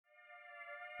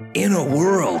In a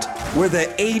world where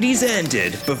the 80s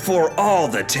ended before all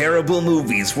the terrible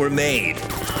movies were made,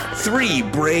 3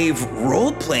 brave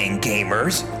role-playing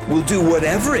gamers will do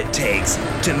whatever it takes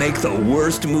to make the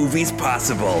worst movies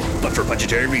possible. But for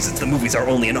budgetary reasons, the movies are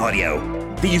only in audio.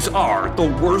 These are the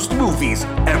worst movies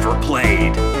ever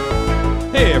played.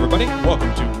 Hey everybody,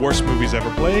 welcome to Worst Movies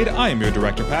Ever Played. I am your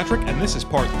director Patrick, and this is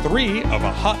part 3 of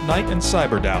A Hot Night in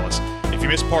Cyber Dallas. If you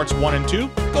missed parts 1 and 2,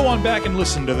 go on back and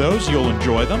listen to those, you'll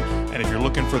enjoy them. And if you're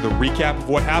looking for the recap of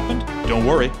what happened, don't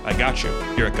worry, I got you.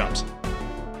 Here it comes.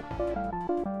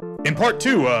 In part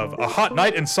 2 of A Hot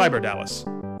Night in Cyber Dallas,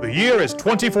 the year is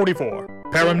 2044.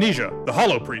 Paramnesia, the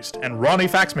Hollow Priest, and Ronnie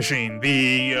Fax Machine,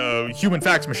 the human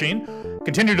fax machine,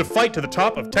 continue to fight to the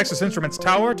top of Texas Instruments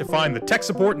Tower to find the tech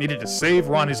support needed to save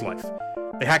Ronnie's life.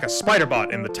 They hack a spider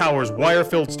bot in the tower's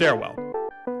wire-filled stairwell.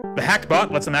 The hacked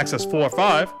bot lets them access Floor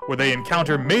 5, where they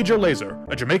encounter Major Lazer,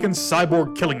 a Jamaican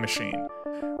cyborg killing machine.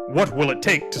 What will it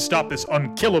take to stop this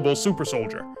unkillable super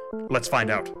soldier? Let's find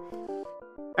out.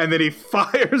 And then he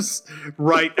fires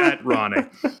right at Ronnie.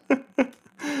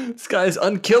 This guy is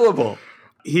unkillable.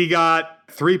 He got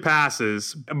 3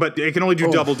 passes, but it can only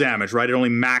do double damage, right? It only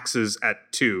maxes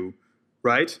at 2,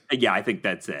 right? Yeah, I think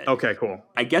that's it. Okay, cool.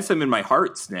 I guess I'm in my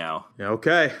hearts now.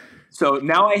 Okay. So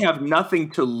now I have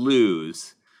nothing to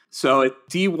lose. So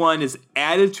D1 is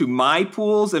added to my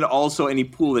pools and also any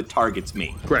pool that targets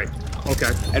me. Great.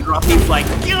 Okay. And Ronnie's like,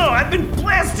 yo, I've been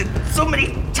blasted so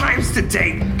many times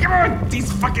today. Come on, these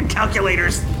fucking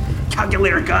calculator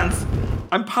guns.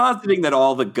 I'm positing that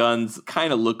all the guns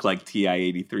kind of look like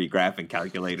TI-83 graphing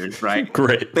calculators, right?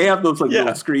 Great. They have those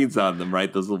little screens on them,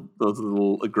 right? Those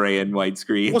little gray and white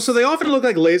screens. Well, so they often look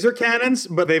like laser cannons,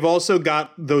 but they've also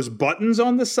got those buttons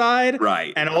on the side.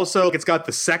 Right. And also it's got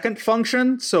the second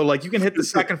function. So like you can hit the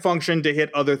second function to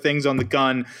hit other things on the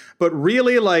gun. But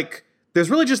really like there's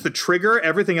really just the trigger.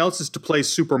 Everything else is to play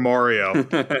Super Mario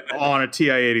on a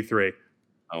TI-83.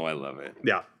 Oh, I love it.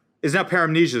 Yeah. It's now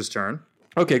Paramnesia's turn.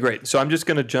 Okay, great. So I'm just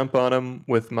going to jump on him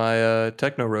with my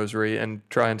Techno Rosary and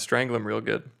try and strangle him real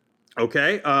good.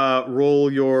 Okay, roll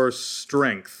your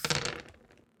strength.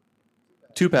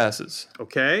 2 passes.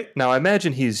 Okay. Now I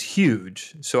imagine he's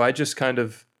huge, so I just kind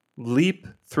of leap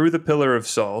through the pillar of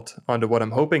salt onto what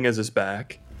I'm hoping is his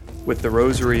back with the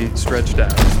rosary stretched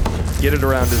out, get it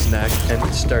around his neck,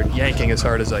 and start yanking as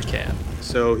hard as I can.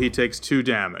 So he takes 2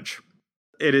 damage.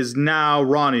 It is now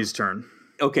Ronnie's turn.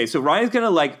 Okay, so Ryan's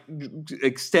going to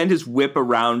extend his whip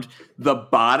around the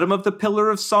bottom of the pillar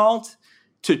of salt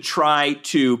to try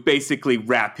to basically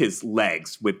wrap his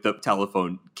legs with the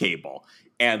telephone cable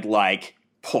and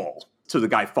pull so the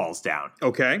guy falls down.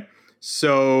 Okay,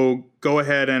 so go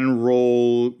ahead and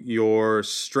roll your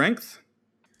strength.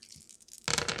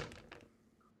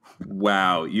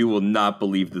 Wow, you will not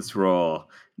believe this roll.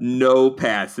 No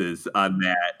passes on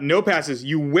that. No passes.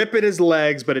 You whip at his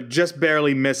legs, but it just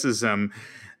barely misses him.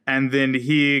 And then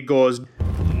he goes,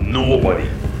 nobody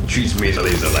treats Major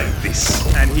Lazer like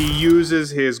this. And he uses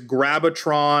his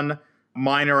Grabatron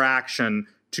minor action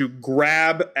to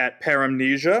grab at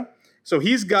Paramnesia. So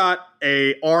he's got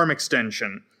a arm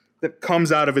extension that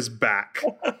comes out of his back.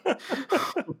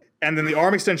 And then the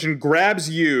arm extension grabs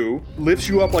you, lifts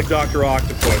you up like Dr.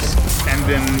 Octopus, and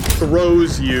then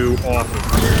throws you off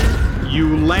of him.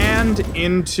 You land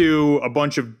into a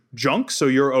bunch of junk, so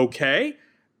you're okay,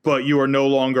 but you are no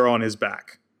longer on his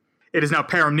back. It is now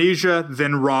Paramnesia,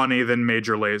 then Ronnie, then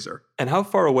Major Lazer. And how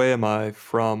far away am I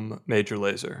from Major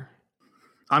Lazer?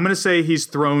 I'm going to say he's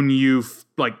thrown you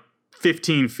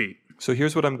 15 feet. So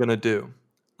here's what I'm going to do.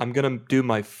 I'm going to do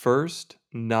my first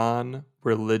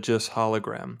non-religious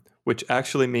hologram, which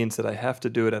actually means that I have to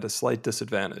do it at a slight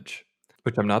disadvantage,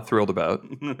 which I'm not thrilled about.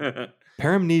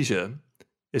 Paramnesia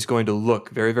is going to look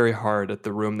very, very hard at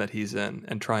the room that he's in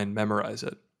and try and memorize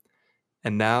it.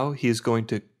 And now he's going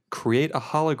to create a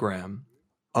hologram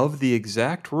of the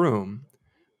exact room,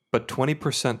 but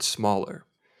 20% smaller,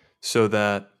 so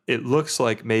that it looks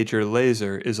like Major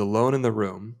Lazer is alone in the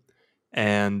room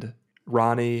and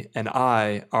Ronnie and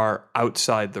I are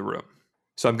outside the room.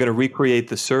 So I'm going to recreate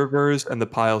the servers and the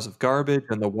piles of garbage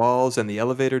and the walls and the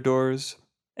elevator doors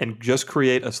and just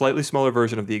create a slightly smaller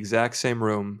version of the exact same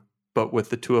room, but with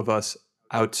the 2 of us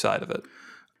outside of it.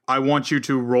 I want you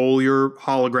to roll your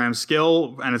hologram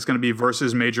skill, and it's going to be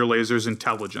versus Major Lazer's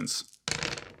intelligence.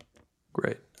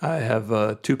 Great. I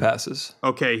have 2 passes.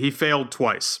 Okay, he failed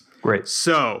twice. Great.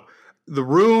 So the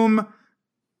room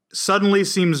suddenly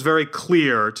seems very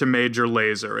clear to Major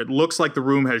Lazer. It looks like the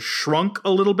room has shrunk a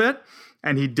little bit,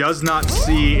 and he does not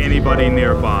see anybody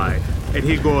nearby. And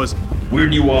he goes, where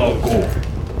do you all go?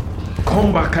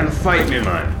 Come back and fight me,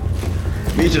 man.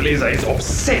 Major Lazer is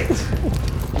upset.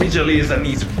 Major Lazer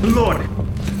needs blood.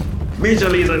 Major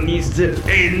Lazer needs to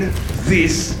end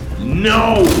this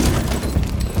now.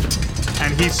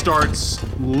 And he starts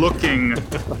looking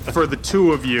for the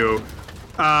two of you.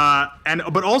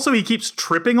 But also he keeps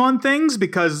tripping on things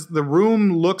because the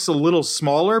room looks a little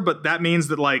smaller, but that means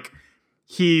that like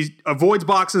he avoids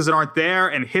boxes that aren't there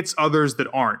and hits others that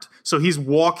aren't. So he's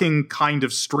walking kind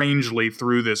of strangely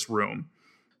through this room.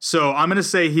 So I'm going to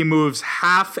say he moves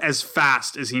half as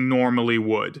fast as he normally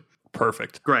would.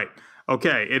 Perfect. Great.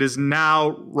 Okay, it is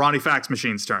now Ronnie Fax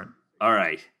Machine's turn. All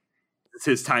right. It's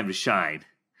his time to shine.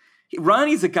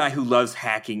 Ronnie's a guy who loves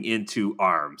hacking into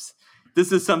arms.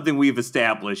 This is something we've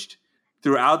established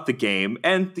throughout the game,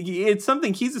 and it's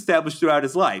something he's established throughout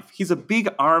his life. He's a big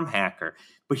arm hacker.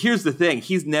 But here's the thing.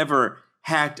 He's never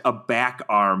hacked a back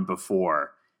arm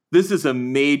before. This is a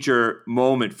major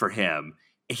moment for him.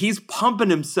 He's pumping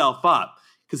himself up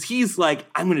because he's like,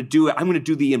 I'm going to do it. I'm going to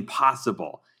do the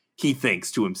impossible, he thinks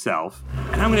to himself.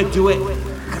 And I'm going to do it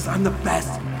because I'm the best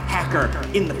hacker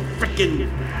in the frickin'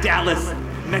 Dallas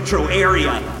metro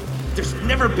area. There's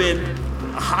never been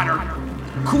a hotter,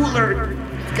 cooler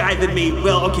guy than me.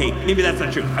 Well, okay, maybe that's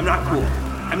not true. I'm not cool.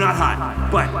 I'm not hot.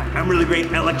 But I'm really great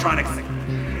at electronics.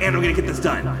 And I'm going to get this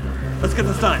done. Let's get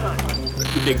this done,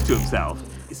 he thinks to himself.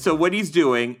 So what he's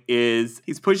doing is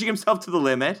he's pushing himself to the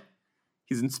limit.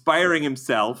 He's inspiring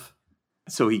himself.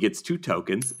 So he gets 2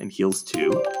 tokens and heals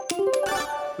 2,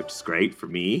 which is great for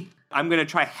me. I'm going to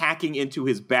try hacking into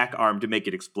his back arm to make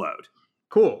it explode.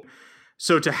 Cool.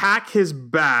 So to hack his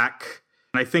back,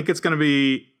 I think it's going to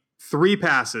be 3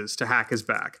 passes to hack his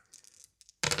back.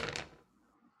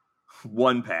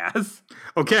 1 pass.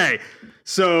 Okay,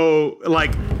 so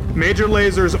like Major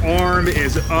Lazer's arm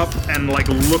is up and like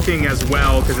looking as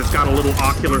well because it's got a little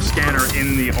ocular scanner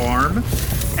in the arm,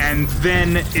 and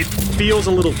then it feels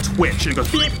a little twitch and it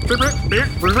goes beep, beep, beep, beep,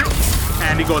 beep, beep,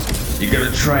 and he goes, You're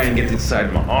gonna try and get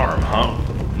inside my arm, huh?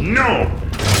 No!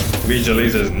 Major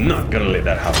Lazer's not gonna let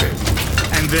that happen.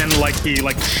 and then like he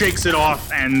like shakes it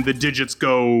off and the digits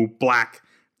go black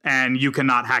and you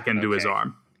cannot hack into his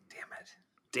arm.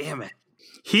 Damn it.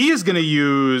 He is going to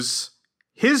use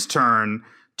his turn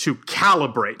to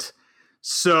calibrate.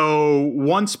 So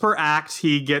once per act,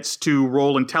 he gets to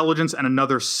roll intelligence and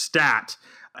another stat.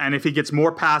 And if he gets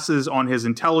more passes on his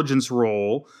intelligence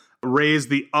roll, raise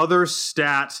the other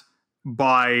stat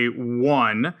by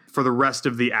 1 for the rest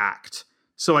of the act.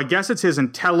 So I guess it's his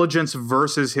intelligence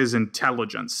versus his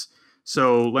intelligence.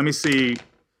 So let me see.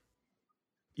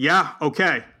 Yeah,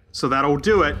 okay. So that'll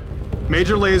do it.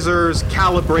 Major Lazer's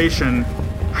calibration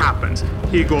happens.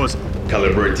 He goes,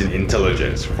 Calibrating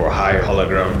intelligence for high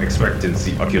hologram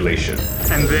expectancy occultation.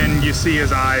 and then you see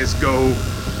his eyes go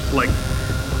like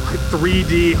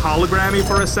 3D hologrammy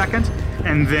for a second,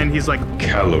 and then he's like,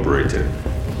 Calibrated.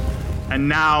 and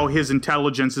now his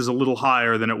intelligence is a little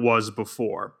higher than it was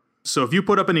before. So if you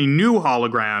put up any new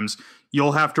holograms,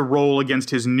 you'll have to roll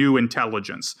against his new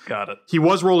intelligence. Got it. He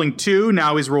was rolling 2,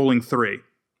 now he's rolling 3.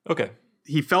 Okay.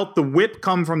 He felt the whip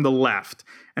come from the left,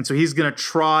 and so he's going to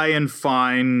try and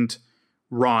find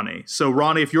Ronnie. So,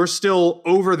 Ronnie, if you're still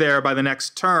over there by the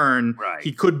next turn, Right.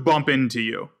 he could bump into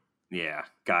you. Yeah,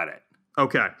 got it.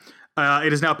 Okay.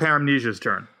 It is now Paramnesia's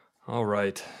turn. All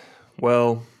right.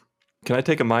 Well, can I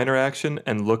take a minor action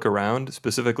and look around?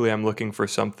 Specifically, I'm looking for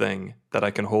something that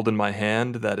I can hold in my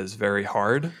hand that is very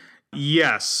hard.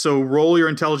 Yes, so roll your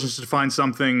intelligence to find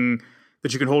something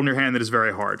that you can hold in your hand that is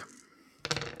very hard.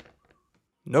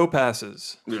 No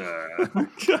passes.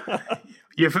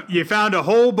 You found a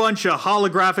whole bunch of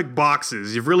holographic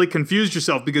boxes. You've really confused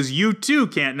yourself because you too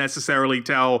can't necessarily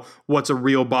tell what's a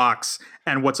real box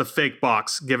and what's a fake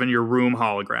box given your room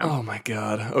hologram. Oh my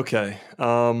god. Okay.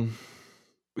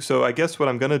 So I guess what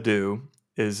I'm gonna do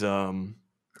is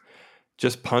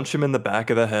just punch him in the back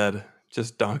of the head.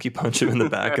 Just donkey punch him in the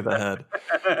back of the head.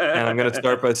 And I'm gonna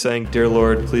start by saying, "Dear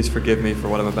Lord, please forgive me for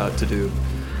what I'm about to do.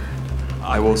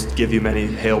 I will give you many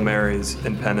Hail Marys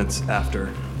and penance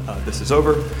after this is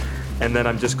over." And then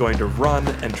I'm just going to run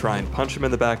and try and punch him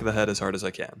in the back of the head as hard as I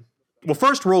can. Well,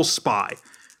 first roll spy.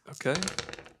 Okay.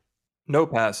 No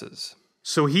passes.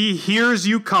 So he hears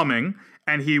you coming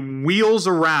and he wheels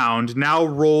around. Now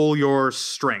roll your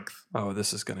strength. Oh,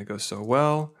 this is going to go so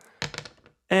well.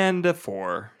 And a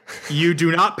 4. You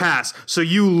do not pass. So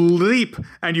you leap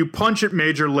and you punch at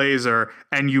Major Lazer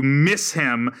and you miss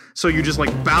him. So you just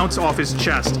like bounce off his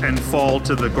chest and fall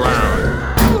to the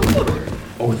ground.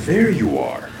 Oh, there you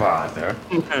are, Father.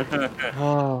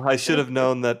 Oh, I should have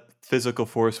known that physical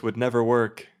force would never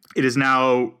work. It is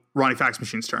now Ronnie Fax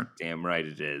Machine's turn. Damn right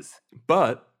it is.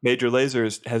 But Major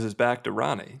Lazer has his back to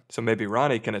Ronnie, so maybe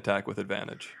Ronnie can attack with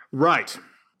advantage. Right.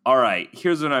 All right,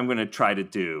 here's what I'm going to try to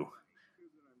do.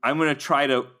 I'm going to try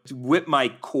to whip my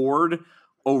cord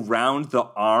around the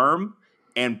arm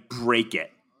and break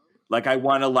it. Like I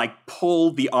want to like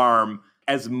pull the arm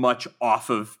as much off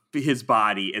of his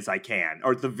body as I can,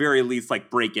 or at the very least like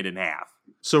break it in half.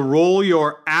 So roll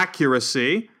your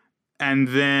accuracy and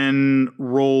then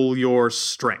roll your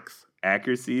strength.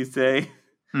 Accuracy, you say?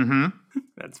 Mm-hmm.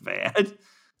 That's bad.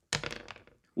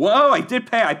 Whoa, I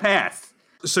passed.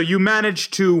 So you manage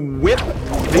to whip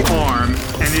the arm,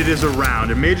 and it is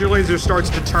around. And Major Lazer starts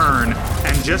to turn,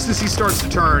 and just as he starts to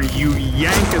turn, you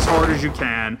yank as hard as you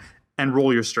can and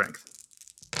roll your strength.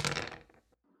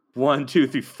 1, 2,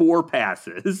 3, 4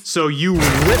 passes. So you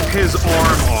whip his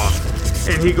arm off,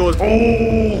 and he goes,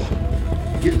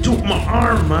 Oh, you took my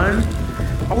arm, man.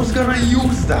 I was gonna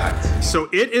use that. So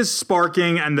it is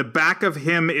sparking, and the back of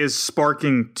him is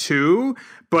sparking too,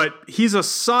 but he's a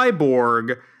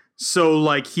cyborg, so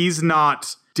like he's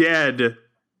not dead.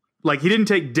 Like he didn't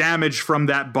take damage from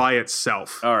that by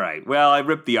itself. All right, well, I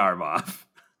ripped the arm off.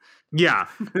 Yeah,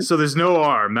 so there's no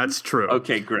arm, that's true.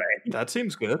 Okay, great. That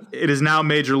seems good. It is now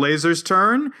Major Lazer's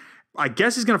turn. I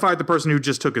guess he's going to fire at the person who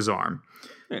just took his arm.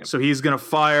 Yeah. So he's going to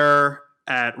fire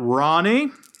at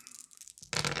Ronnie.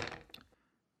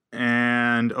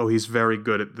 And, he's very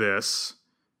good at this.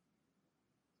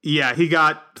 Yeah, he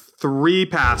got 3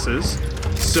 passes.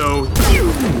 So,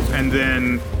 and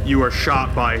then you are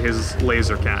shot by his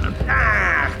laser cannon.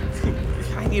 Ah!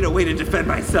 I need a way to defend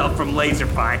myself from laser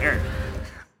fire.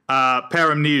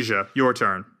 Paramnesia, your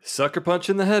turn. Sucker punch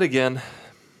in the head again.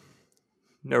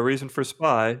 No reason for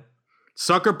spy.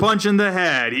 Sucker punch in the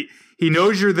head. He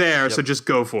knows you're there, so just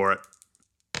go for it.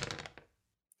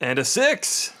 And a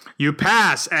 6. You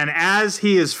pass, and as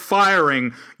he is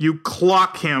firing, you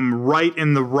clock him right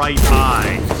in the right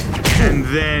eye. And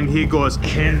then he goes,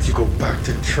 Can't you go back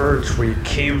to church where you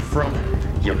came from,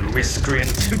 you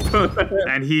miscreant?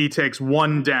 and he takes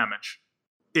 1 damage.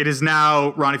 It is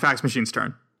now Ronnie Fax Machine's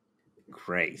turn.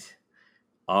 Great.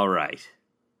 All right.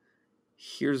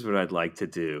 Here's what I'd like to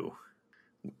do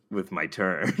with my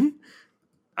turn.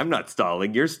 I'm not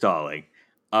stalling, you're stalling.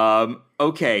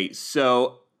 Okay,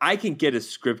 so I can get a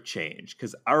script change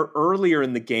because earlier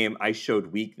in the game I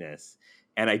showed weakness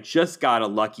and I just got a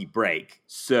lucky break.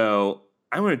 So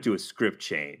I want to do a script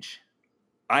change.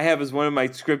 I have as one of my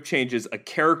script changes, a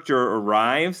character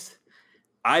arrives.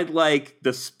 I'd like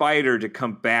the spider to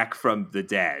come back from the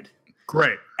dead.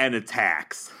 Great. And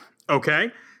attacks.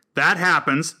 Okay, that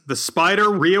happens. The spider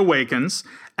reawakens,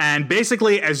 and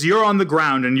basically, as you're on the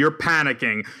ground and you're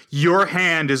panicking, your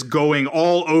hand is going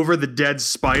all over the dead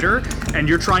spider, and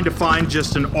you're trying to find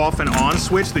just an off and on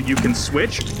switch that you can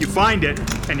switch. You find it,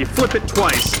 and you flip it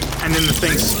twice, and then the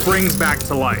thing springs back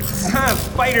to life.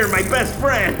 Spider, my best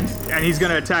friend! And he's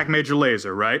going to attack Major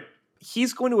Lazer, right?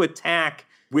 He's going to attack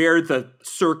where the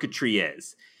circuitry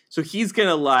is. So he's going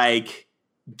to,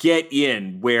 get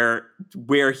in where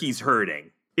he's hurting.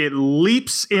 It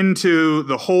leaps into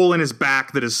the hole in his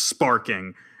back that is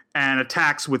sparking and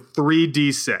attacks with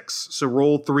 3d6. So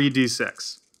roll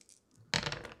 3d6.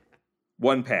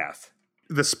 1 pass.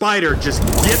 The spider just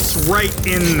gets right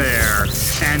in there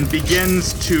and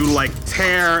begins to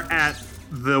tear at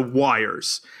the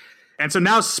wires. And so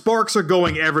now sparks are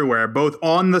going everywhere, both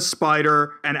on the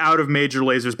spider and out of Major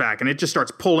Lazer's back. And it just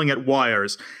starts pulling at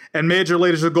wires. And Major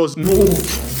Lazer goes, No!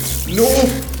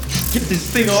 Get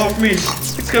this thing off me!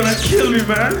 It's gonna kill me,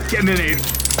 man! and then it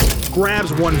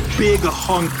grabs one big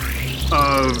hunk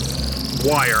of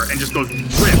wire and just goes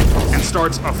rip and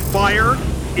starts a fire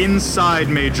inside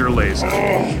Major Lazer.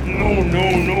 Oh, no!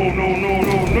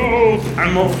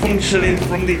 I'm malfunctioning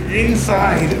from the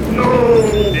inside! No!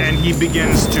 And he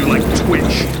begins to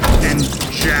twitch and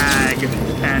jag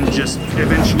and just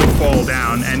eventually fall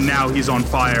down, and now he's on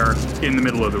fire in the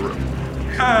middle of the room.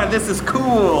 This is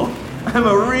cool. I'm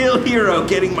a real hero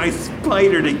getting my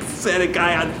spider to set a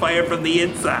guy on fire from the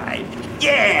inside.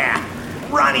 Yeah!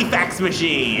 Ronnie Fax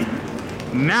Machine!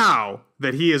 Now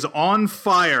that he is on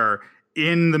fire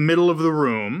in the middle of the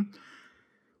room,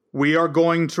 we are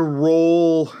going to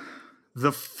roll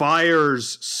the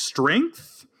fire's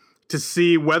strength to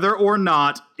see whether or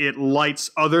not it lights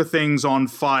other things on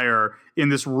fire in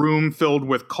this room filled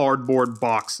with cardboard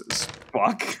boxes.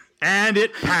 Fuck. And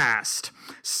it passed.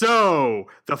 So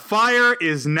the fire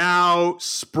is now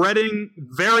spreading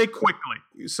very quickly.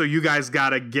 So you guys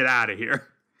gotta get out of here.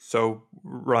 So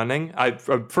running. I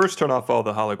first turn off all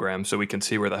the holograms so we can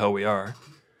see where the hell we are.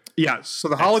 Yeah, so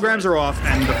the holograms are off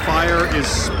and the fire is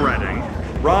spreading.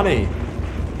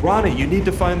 Ronnie, you need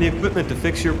to find the equipment to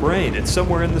fix your brain. It's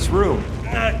somewhere in this room.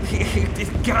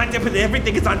 God,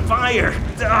 everything is on fire.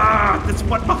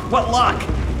 What luck.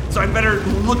 so I better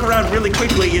look around really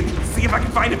quickly and see if I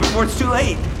can find it before it's too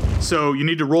late. So you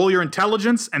need to roll your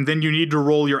intelligence, and then you need to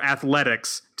roll your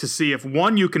athletics to see if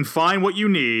 1, you can find what you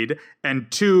need, and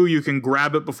 2, you can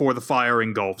grab it before the fire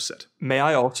engulfs it. May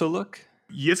I also look?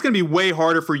 It's going to be way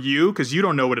harder for you because you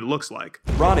don't know what it looks like.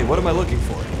 Ronnie, what am I looking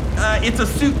for? It's a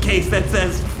suitcase that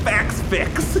says Fax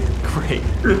Fix. Great.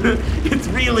 It's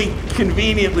really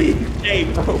conveniently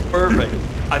shaped. Oh, perfect.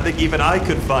 I think even I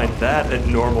could find that at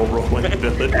normal rolling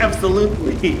ability.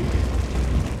 Absolutely.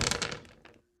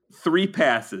 3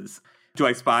 passes. Do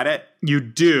I spot it? You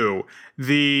do.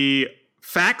 The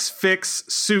Fax Fix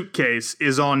suitcase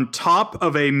is on top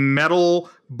of a metal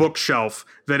bookshelf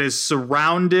that is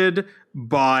surrounded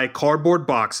by cardboard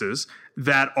boxes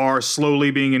that are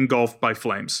slowly being engulfed by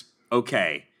flames.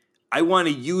 Okay. I want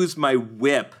to use my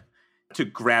whip to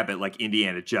grab it like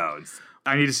Indiana Jones.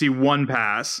 I need to see 1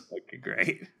 pass. Okay,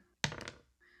 great.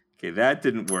 Okay, that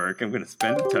didn't work. I'm going to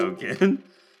spend a token.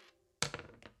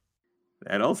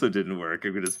 That also didn't work.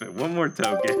 I'm going to spend 1 more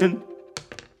token.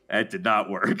 That did not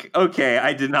work. Okay,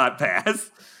 I did not pass.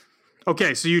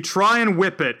 Okay, so you try and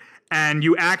whip it, and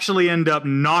you actually end up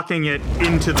knocking it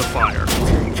into the fire.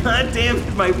 God damn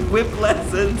it, my whip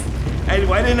lessons. And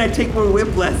why didn't I take more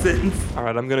whip lessons? All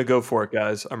right, I'm going to go for it,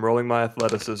 guys. I'm rolling my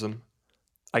athleticism.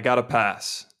 I got to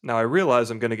pass. Now, I realize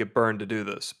I'm going to get burned to do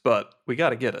this, but we got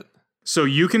to get it. So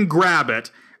you can grab it.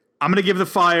 I'm going to give the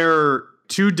fire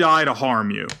 2 die to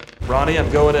harm you. Ronnie,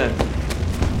 I'm going in.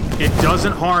 It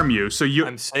doesn't harm you, so you...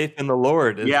 I'm safe in the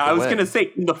Lord. Yeah, I was going to say,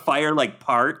 can the fire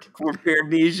part for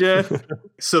Paramnesia?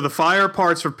 So the fire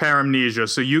parts for Paramnesia,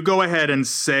 so you go ahead and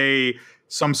say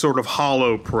some sort of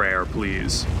hollow prayer,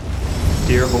 please.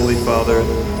 Dear Holy Father,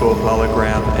 both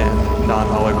hologram and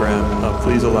non-hologram,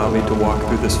 please allow me to walk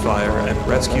through this fire and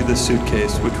rescue this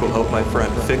suitcase, which will help my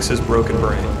friend fix his broken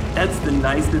brain. That's the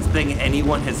nicest thing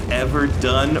anyone has ever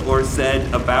done or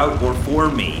said about or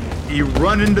for me. You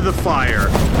run into the fire,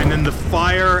 and then the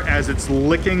fire, as it's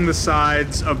licking the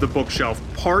sides of the bookshelf,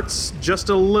 parts just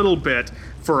a little bit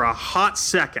for a hot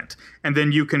second, and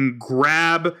then you can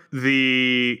grab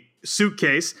the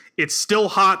suitcase. It's still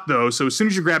hot though, so as soon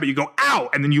as you grab it, you go, ow,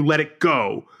 and then you let it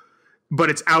go, but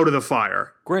it's out of the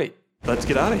fire. Great. Let's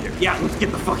get out of here. Yeah, let's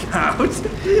get the fuck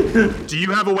out. Do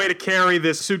you have a way to carry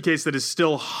this suitcase that is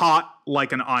still hot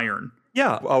like an iron?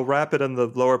 Yeah, I'll wrap it in the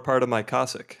lower part of my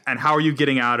cassock. And how are you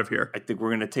getting out of here? I think we're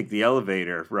going to take the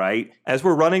elevator, right? As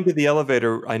we're running to the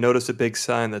elevator, I notice a big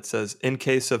sign that says, in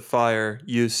case of fire,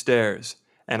 use stairs.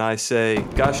 And I say,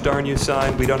 gosh darn you,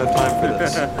 sign, we don't have time for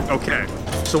this. Okay,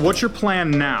 so what's your plan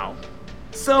now?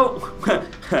 So,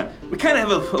 we kind of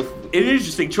have an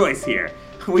interesting choice here.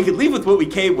 We could leave with what we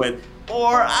came with,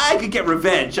 or I could get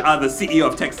revenge on the CEO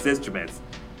of Texas Instruments.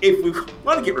 If we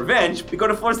want to get revenge, we go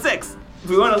to floor 6. If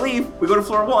we want to leave, we go to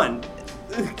floor 1.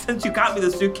 Since you got me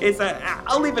the suitcase,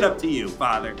 I'll leave it up to you,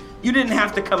 Father. You didn't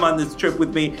have to come on this trip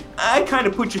with me. I kind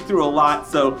of put you through a lot,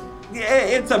 so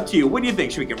it's up to you. What do you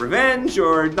think? Should we get revenge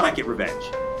or not get revenge?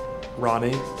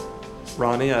 Ronnie,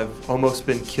 I've almost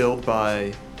been killed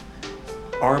by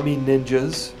army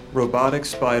ninjas, robotic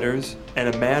spiders,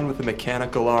 and a man with a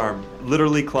mechanical arm,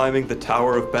 literally climbing the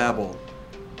Tower of Babel.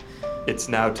 It's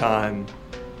now time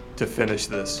to finish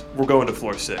this. We're going to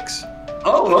floor 6.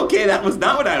 Oh, okay, that was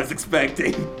not what I was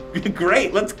expecting.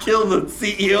 Great, let's kill the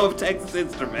CEO of Texas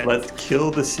Instruments. Let's kill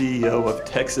the CEO of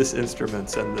Texas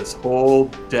Instruments and this whole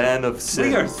den of sin.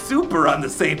 We are super on the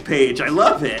same page. I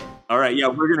love it. All right, yeah,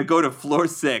 we're going to go to floor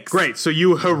 6. Great, so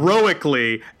you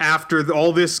heroically, after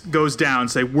all this goes down,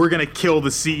 say, we're going to kill the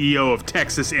CEO of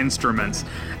Texas Instruments.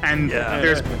 And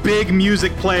there's big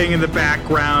music playing in the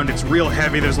background. It's real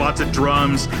heavy. There's lots of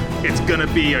drums. It's going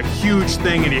to be a huge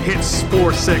thing, and you hit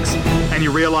floor 6, and you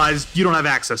realize you don't have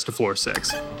access to floor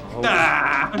 6. All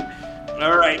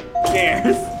right,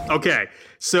 cheers. Okay,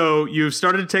 so you've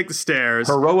started to take the stairs.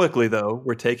 Heroically, though,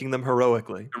 we're taking them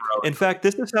heroically. In fact,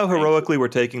 this is how heroically we're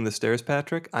taking the stairs,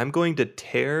 Patrick. I'm going to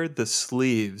tear the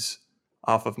sleeves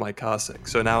off of my cassock.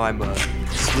 So now I'm a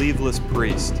sleeveless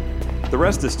priest. The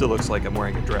rest still looks like I'm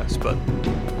wearing a dress, but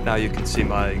now you can see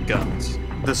my guns.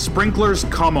 The sprinklers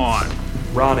come on.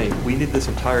 Ronnie, we need this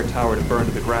entire tower to burn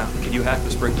to the ground. Can you hack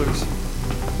the sprinklers?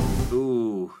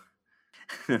 Ooh.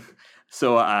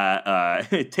 So,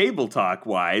 table talk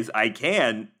wise, I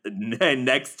can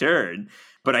next turn,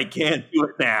 but I can't do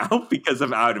it now because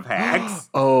I'm out of hacks.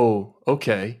 Oh,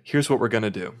 okay. Here's what we're going to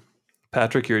do.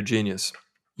 Patrick, you're a genius.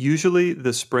 Usually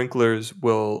the sprinklers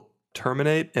will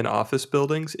terminate in office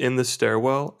buildings in the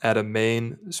stairwell at a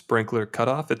main sprinkler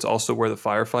cutoff. It's also where the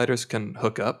firefighters can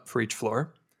hook up for each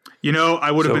floor. You know,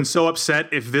 I would have been so upset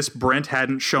if this Brent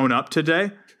hadn't shown up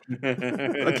today.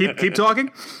 Keep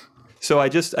talking. So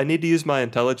I need to use my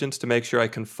intelligence to make sure I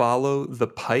can follow the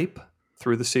pipe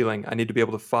through the ceiling. I need to be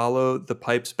able to follow the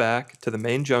pipes back to the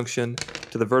main junction,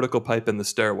 to the vertical pipe in the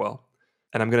stairwell.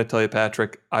 And I'm going to tell you,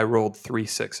 Patrick, I rolled 3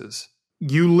 6s.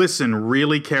 You listen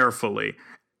really carefully.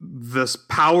 The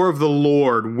power of the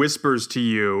Lord whispers to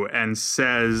you and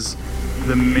says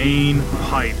the main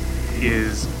pipe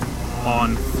is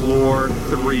on floor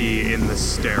 3 in the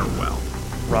stairwell.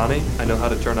 Ronnie, I know how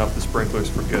to turn off the sprinklers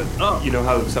for good. Oh. You know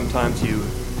how sometimes you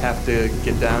have to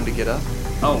get down to get up?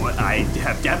 Oh, I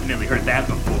have definitely heard that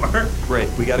before. Great,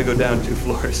 we got to go down 2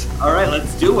 floors. All right,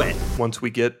 let's do it. Once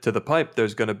we get to the pipe,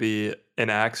 there's going to be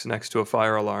an axe next to a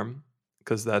fire alarm,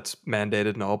 because that's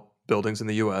mandated in all buildings in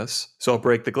the U.S. So I'll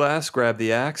break the glass, grab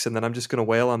the axe, and then I'm just going to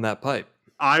wail on that pipe.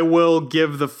 I will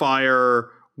give the fire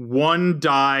 1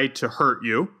 die to hurt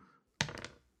you.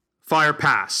 Fire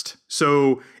passed.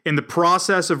 So in the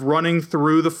process of running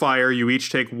through the fire, you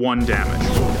each take 1 damage.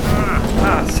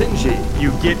 Sinji.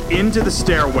 You get into the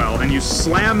stairwell and you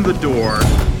slam the door.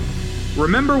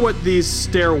 Remember what these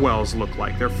stairwells look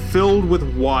like. They're filled with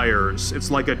wires. It's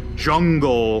like a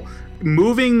jungle.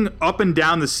 Moving up and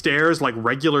down the stairs like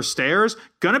regular stairs,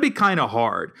 gonna be kind of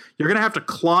hard. You're gonna have to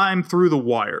climb through the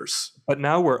wires. But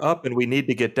now we're up and we need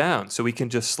to get down, so we can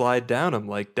just slide down them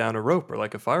like down a rope or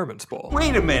like a fireman's pole.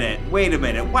 Wait a minute.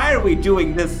 Why are we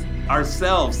doing this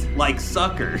ourselves like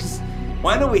suckers?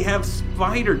 Why don't we have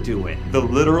Spider do it? The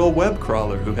literal web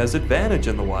crawler who has advantage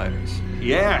in the wires.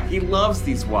 Yeah, he loves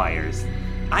these wires.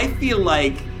 I feel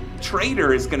like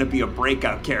Trader is going to be a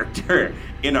breakout character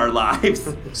in our lives.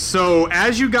 So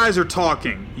as you guys are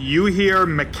talking, you hear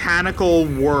mechanical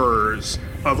whirs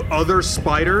of other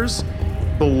spiders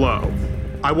below.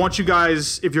 I want you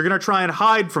guys, if you're going to try and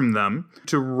hide from them,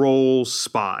 to roll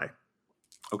spy.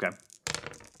 Okay.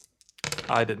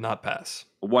 I did not pass.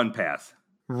 1 pass.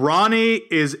 Ronnie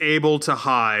is able to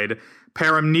hide.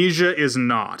 Paramnesia is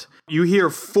not. You hear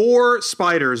 4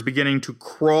 spiders beginning to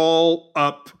crawl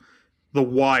up the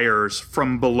wires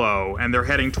from below, and they're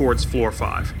heading towards floor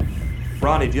 5.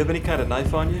 Ronnie, do you have any kind of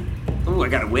knife on you? Ooh, I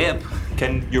got a whip.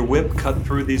 Can your whip cut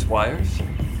through these wires?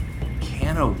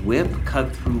 Can a whip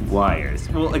cut through wires?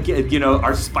 Well, again,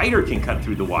 our spider can cut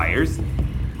through the wires.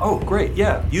 Oh, great,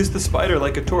 yeah. Use the spider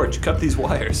like a torch. Cut these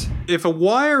wires. If a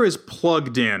wire is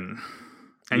plugged in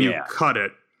and you Yeah. cut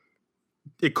it,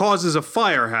 it causes a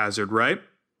fire hazard, right?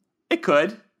 It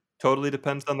could. Totally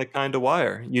depends on the kind of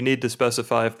wire. You need to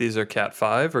specify if these are Cat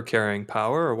 5 or carrying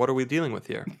power, or what are we dealing with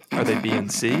here? Are they B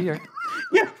and C? Or...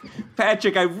 Yeah.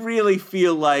 Patrick, I really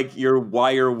feel like your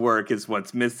wire work is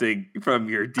what's missing from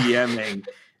your DMing.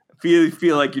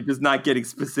 feel like you're just not getting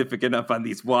specific enough on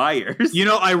these wires. You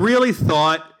know, I really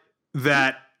thought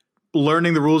that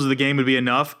learning the rules of the game would be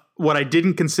enough. What I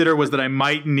didn't consider was that I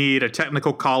might need a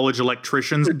technical college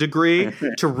electrician's degree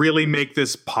to really make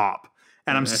this pop.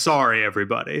 And I'm sorry,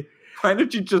 everybody. Why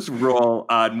don't you just roll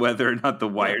on whether or not the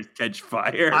wires catch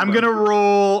fire? I'm going to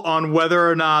roll on whether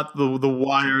or not the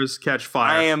wires catch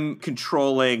fire. I am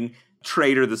controlling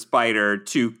Trader the Spider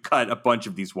to cut a bunch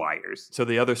of these wires. So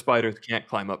the other spiders can't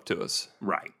climb up to us.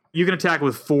 Right. You can attack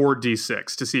with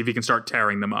 4d6 to see if you can start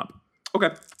tearing them up. Okay.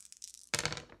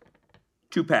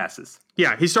 2 passes.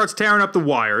 Yeah, he starts tearing up the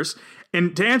wires.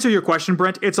 And to answer your question,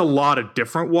 Brent, it's a lot of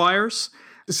different wires.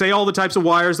 Say all the types of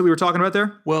wires that we were talking about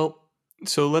there. Well,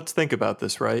 so let's think about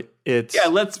this, right? It's Yeah,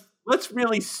 let's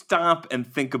really stop and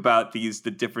think about the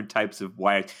different types of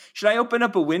wires. Should I open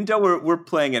up a window? We're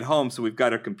playing at home, so we've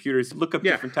got our computers. Look up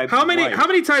different types How of many wires. How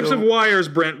many types So- of wires,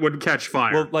 Brent, would catch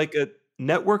fire? well, like a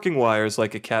networking wire is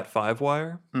like a Cat 5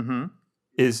 wire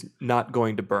is not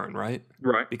going to burn, right?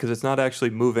 Right. Because it's not actually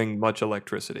moving much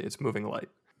electricity. It's moving light.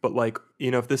 But like,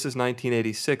 if this is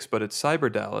 1986, but it's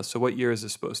Cyber Dallas, so what year is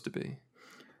this supposed to be?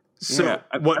 So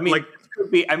Yeah, what? it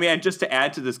could be. Just to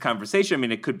add to this conversation,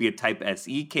 it could be a Type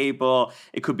SE cable.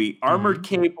 It could be armored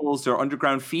cables or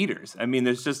underground feeders.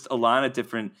 There's just a lot of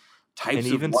different types And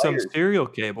of even wires. some serial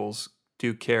cables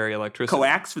do carry electricity.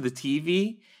 Coax for the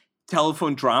TV,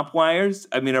 telephone drop wires.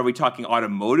 Are we talking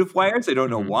automotive wires? I don't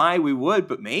know why we would,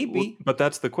 but maybe. But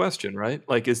that's the question, right?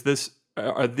 Like,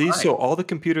 are these so all the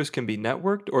computers can be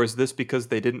networked, or is this because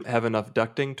they didn't have enough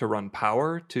ducting to run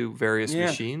power to various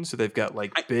machines? So they've got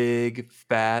like big,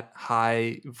 fat,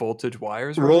 high voltage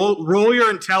wires. roll your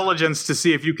intelligence to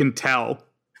see if you can tell.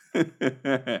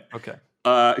 Okay.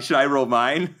 Should I roll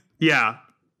mine? Yeah.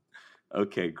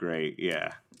 Okay, great.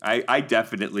 Yeah. I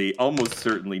definitely, almost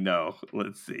certainly know.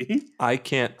 Let's see. I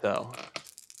can't tell.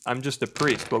 I'm just a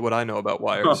priest. What would I know about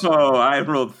wires? Oh, I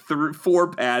rolled 4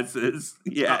 passes.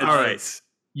 Yeah. All right.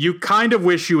 You kind of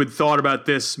wish you had thought about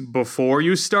this before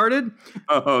you started.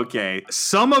 Okay.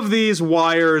 Some of these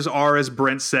wires are, as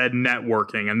Brent said,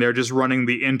 networking, and they're just running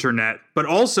the internet. But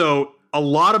also, a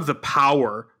lot of the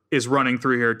power is running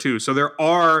through here too. So there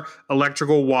are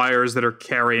electrical wires that are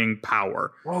carrying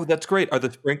power. Whoa, that's great. Are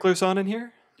the sprinklers on in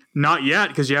here? Not yet,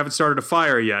 because you haven't started a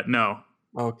fire yet. No.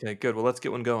 Okay, good. Well, let's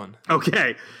get one going.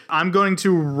 Okay. I'm going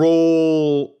to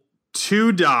roll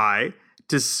 2 die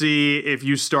to see if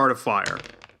you start a fire.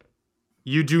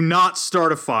 You do not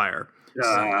start a fire.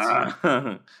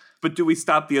 But do we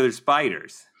stop the other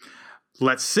spiders?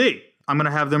 Let's see. I'm going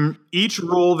to have them each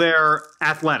roll their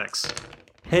athletics.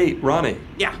 Hey, Ronnie.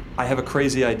 Yeah. I have a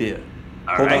crazy idea.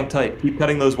 All Hold right. on tight. Keep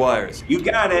cutting those wires. You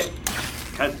got it.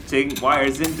 Cutting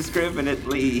wires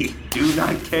indiscriminately. Do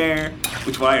not care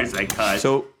which wires I cut.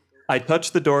 So I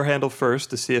touch the door handle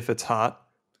first to see if it's hot.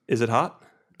 Is it hot?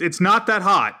 It's not that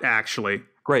hot, actually.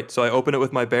 Great. So I open it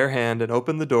with my bare hand and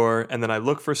open the door, and then I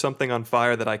look for something on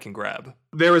fire that I can grab.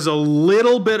 There is a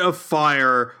little bit of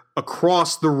fire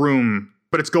across the room,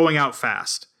 but it's going out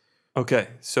fast. Okay,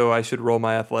 so I should roll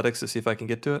my athletics to see if I can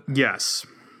get to it? Yes.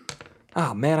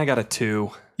 Oh, man, I got a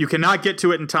 2. You cannot get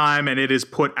to it in time, and it is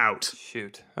put out.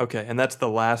 Shoot. Okay, and that's the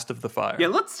last of the fire. Yeah,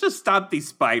 let's just stop these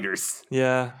spiders.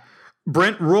 Yeah.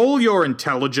 Brent, roll your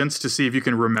intelligence to see if you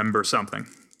can remember something.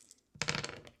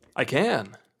 I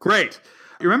can. Great.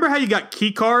 You remember how you got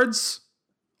key cards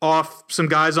off some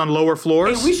guys on lower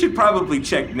floors? Hey, we should probably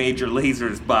check Major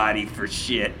Laser's body for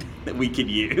shit that we could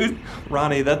use.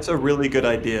 Ronnie, that's a really good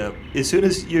idea. As soon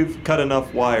as you've cut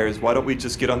enough wires, why don't we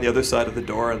just get on the other side of the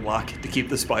door and lock it to keep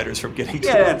the spiders from getting to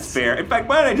us? Yeah, that's fair. In fact,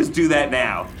 why don't I just do that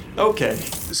now? Okay.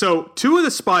 So 2 of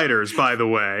the spiders, by the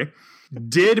way,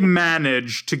 did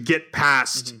manage to get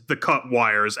past the cut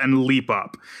wires and leap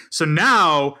up. So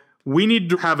now we need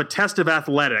to have a test of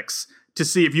athletics to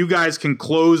see if you guys can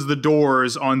close the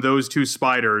doors on those 2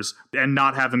 spiders and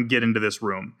not have them get into this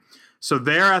room. So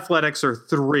their athletics are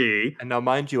 3. And now,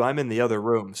 mind you, I'm in the other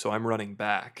room, so I'm running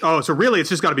back. Oh, so really it's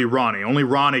just got to be Ronnie. Only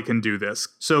Ronnie can do this.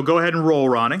 So go ahead and roll,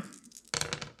 Ronnie.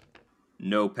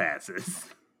 No passes.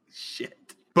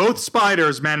 Shit. Both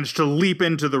spiders managed to leap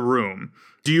into the room.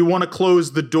 Do you want to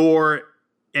close the door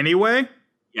anyway?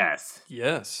 Yes.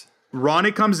 Yes.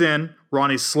 Ronnie comes in,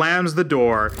 Ronnie slams the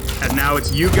door, and now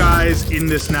it's you guys in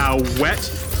this now wet,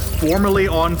 formerly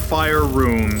on fire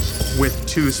room with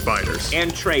 2 spiders.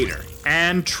 And Trader.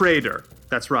 And Trader.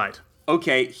 That's right.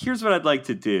 Okay, here's what I'd like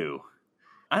to do.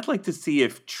 I'd like to see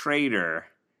if Trader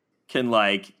can,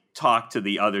 talk to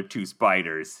the other 2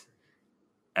 spiders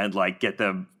and, get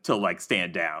them to,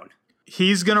 stand down.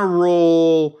 He's going to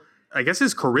roll, I guess,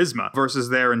 his charisma versus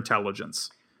their intelligence.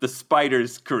 The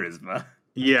spider's charisma.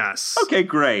 Yes. Okay,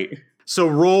 great. So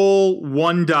roll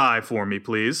 1 die for me,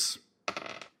 please.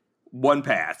 1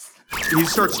 pass. He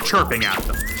starts chirping at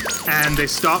them. And they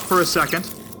stop for a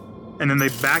second, and then they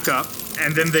back up,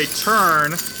 and then they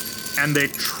turn, and they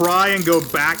try and go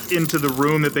back into the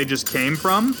room that they just came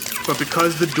from, but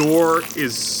because the door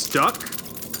is stuck,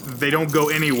 they don't go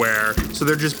anywhere, so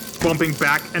they're just bumping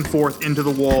back and forth into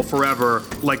the wall forever,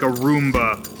 like a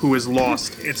Roomba who has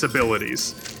lost its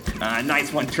abilities.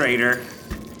 Nice one, Trader.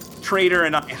 Trader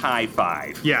and I high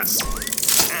five. Yes.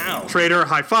 Ow. Trader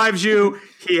high fives you.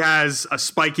 He has a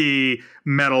spiky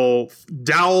metal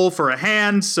dowel for a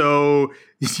hand, so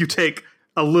you take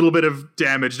a little bit of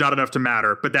damage, not enough to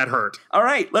matter, but that hurt. All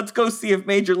right, let's go see if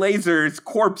Major Laser's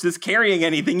corpse is carrying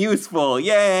anything useful.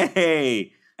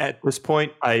 Yay! At this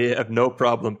point, I have no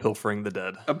problem pilfering the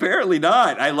dead. Apparently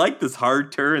not. I like this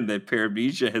hard turn that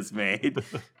Paramnesia has made.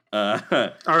 All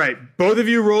right, both of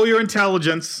you roll your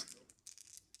intelligence.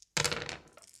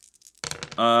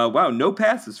 Wow, no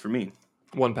passes for me.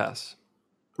 1 pass.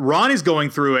 Ronnie's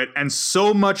going through it, and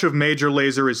so much of Major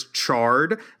Laser is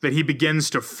charred that he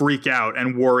begins to freak out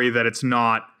and worry that it's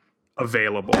not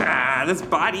available. Ah, this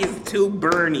body is too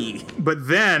burny. But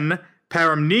then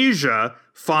Paramnesia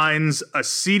finds a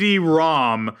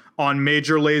CD-ROM on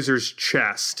Major Laser's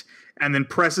chest and then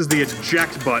presses the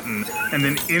eject button, and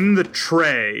then in the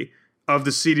tray of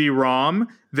the CD-ROM,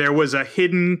 there was a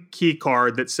hidden key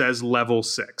card that says level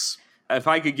 6. If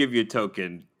I could give you a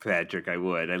token, Patrick, I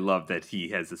would. I love that he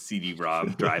has a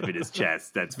CD-ROM drive in his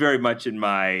chest. That's very much in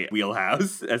my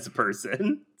wheelhouse as a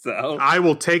person. So I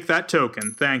will take that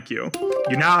token. Thank you.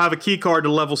 You now have a key card to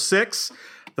level 6.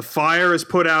 The fire is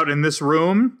put out in this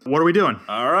room. What are we doing?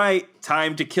 all right,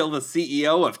 time to kill the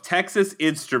CEO of Texas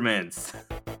Instruments.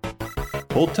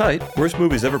 Hold tight. Worst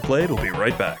movies ever played will be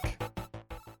right back.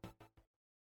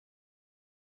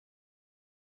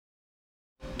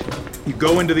 You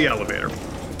go into the elevator.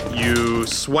 You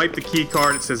swipe the key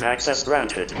card. It says Access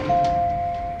granted.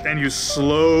 and you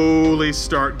slowly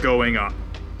start going up.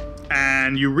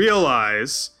 And you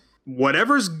realize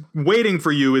whatever's waiting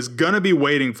for you is gonna be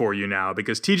waiting for you now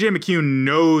because TJ McCune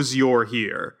knows you're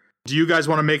here. Do you guys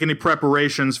want to make any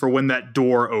preparations for when that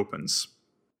door opens?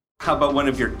 How about one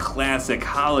of your classic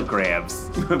holograms,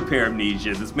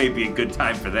 Paramnesia? This may be a good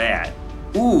time for that.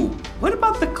 Ooh, what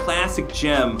about the classic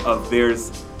gem of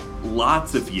there's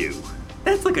lots of you?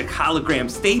 That's like a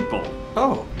hologram staple.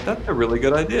 Oh, that's a really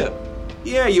good idea.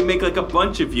 Yeah, you make like a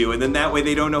bunch of you, and then that way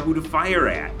they don't know who to fire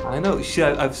at. I know. See,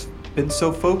 I've been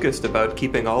so focused about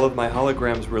keeping all of my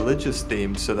holograms religious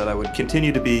themed so that I would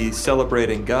continue to be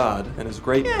celebrating God and His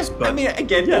greatness. Yeah, but I mean,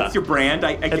 again, that's your brand.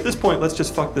 At this point, let's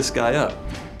just fuck this guy up.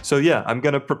 So yeah, I'm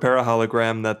gonna prepare a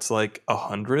hologram that's like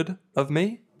 100 of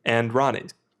me and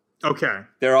Ronnie's. Okay.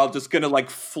 They're all just gonna like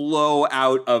flow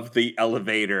out of the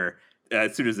elevator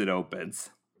as soon as it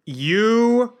opens.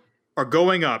 You are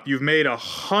going up. You've made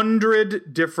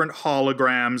 100 different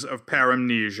holograms of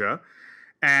Paramnesia.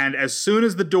 And as soon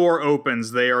as the door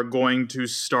opens, they are going to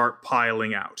start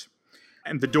piling out.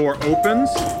 And the door opens,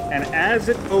 and as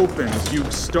it opens, you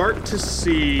start to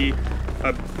see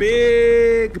a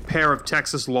big pair of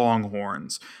Texas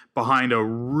Longhorns behind a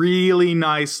really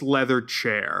nice leather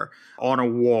chair on a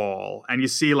wall. And you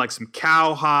see like some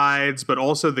cow hides, but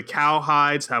also the cow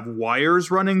hides have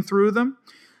wires running through them.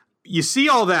 You see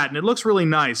all that, and it looks really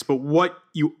nice, but what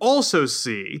you also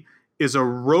see is a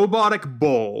robotic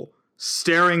bull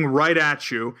staring right at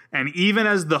you, and even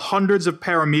as the hundreds of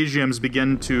parameciums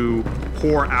begin to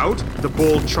pour out, the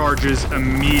bull charges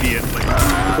immediately.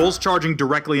 The bull's charging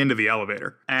directly into the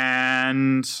elevator,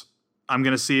 and I'm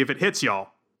gonna see if it hits y'all.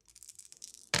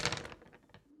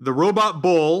 The robot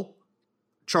bull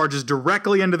charges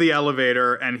directly into the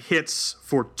elevator and hits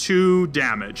for 2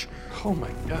 damage. Oh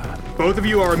my god. Both of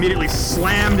you are immediately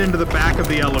slammed into the back of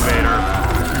the elevator.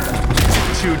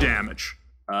 2 damage.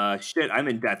 Shit, I'm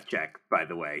in death check, by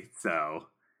the way, so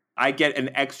I get an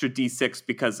extra D6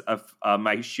 because of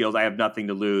my shield. I have nothing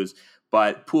to lose,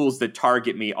 but pools that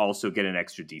target me also get an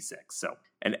extra D6. So,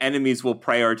 and enemies will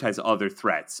prioritize other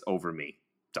threats over me.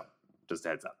 So, just a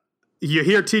heads up. You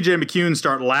hear TJ McCune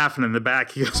start laughing in the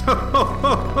back. He goes,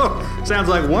 sounds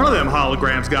like one of them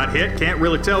holograms got hit. Can't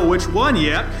really tell which one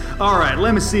yet. All right,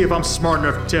 let me see if I'm smart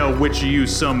enough to tell which of you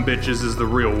some bitches is the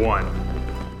real one.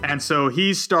 And so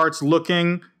he starts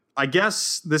looking. I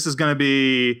guess this is going to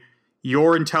be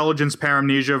your intelligence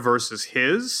Paramnesia versus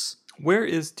his. Where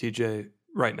is TJ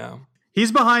right now?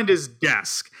 He's behind his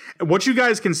desk. And what you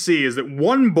guys can see is that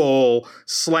one bull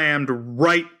slammed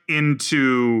right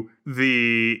into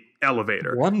the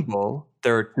elevator. One bull?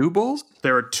 There are 2 bulls?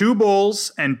 There are 2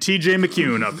 bulls and TJ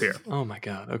McCune up here. Oh my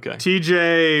god, okay.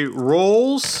 TJ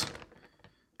rolls,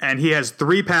 and he has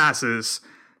 3 passes.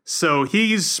 So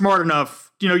he's smart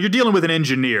enough. You know, you're dealing with an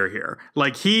engineer here.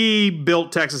 Like, he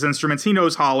built Texas Instruments. He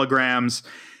knows holograms.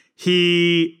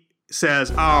 He says,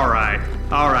 all right,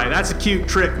 that's a cute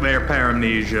trick there,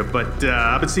 Paramnesia, but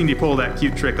I've been seeing you pull that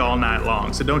cute trick all night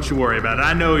long, so don't you worry about it.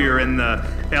 I know you're in the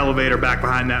elevator back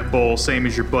behind that bull, same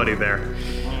as your buddy there.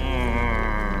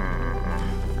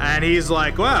 And he's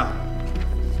like, well,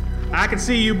 I can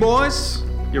see you boys.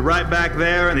 You're right back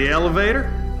there in the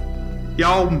elevator.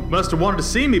 Y'all must have wanted to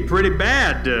see me pretty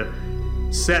bad to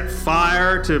set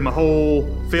fire to my whole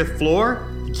 5th floor.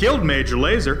 You killed Major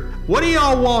Lazer. What do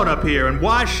y'all want up here, and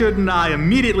why shouldn't I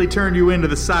immediately turn you into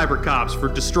the cyber cops for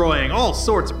destroying all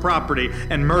sorts of property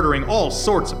and murdering all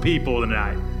sorts of people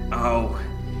tonight? Oh,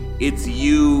 it's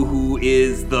you who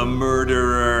is the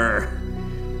murderer.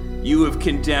 You have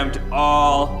condemned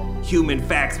all human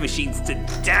fax machines to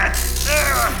death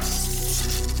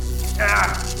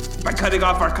by cutting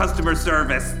off our customer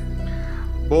service.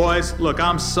 Boys, look,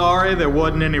 I'm sorry there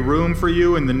wasn't any room for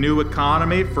you in the new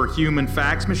economy for human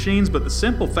fax machines, but the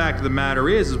simple fact of the matter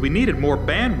is we needed more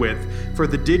bandwidth for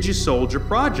the DigiSoldier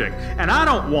project. And I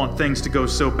don't want things to go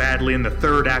so badly in the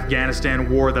 3rd Afghanistan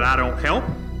war that I don't help.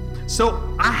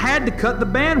 So I had to cut the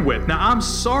bandwidth. Now, I'm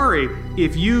sorry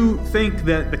if you think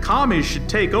that the commies should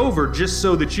take over just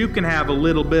so that you can have a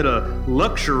little bit of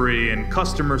luxury and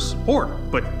customer support.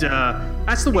 But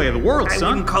that's the way of the world, son. I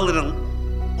wouldn't call it a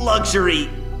luxury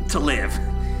to live.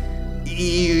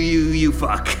 You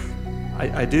fuck.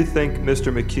 I do think,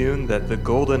 Mr. McCune, that the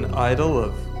golden idol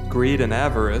of greed and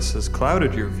avarice has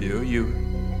clouded your view.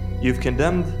 You've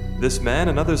condemned this man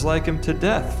and others like him to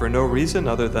death for no reason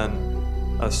other than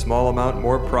a small amount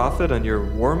more profit on your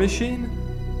war machine?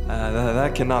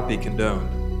 That cannot be condoned.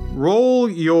 Roll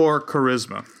your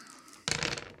charisma.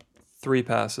 3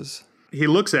 passes. He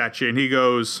looks at you and he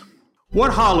goes,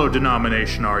 what hollow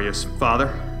denomination are you,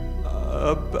 Father?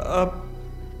 A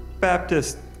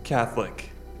Baptist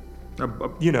Catholic.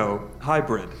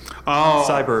 Hybrid. Oh.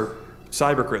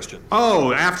 Cyber Christian.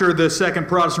 Oh, after the Second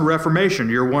Protestant Reformation,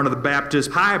 you're one of the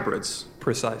Baptist hybrids.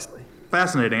 Precisely.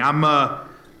 Fascinating. I'm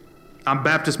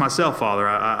Baptist myself, Father.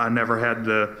 I never had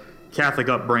the Catholic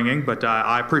upbringing, but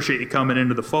I appreciate you coming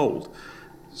into the fold.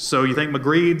 So you think my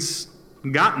greed's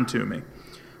gotten to me?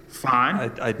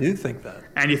 Fine. I do think that.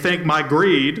 And you think my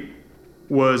greed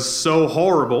was so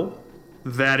horrible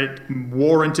that it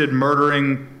warranted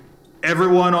murdering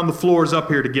everyone on the floors up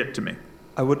here to get to me?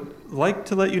 I would like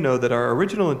to let you know that our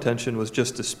original intention was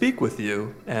just to speak with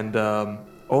you, and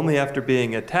only after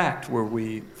being attacked were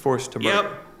we forced to murder.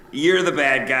 Yep, you're the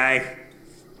bad guy.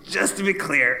 Just to be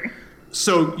clear.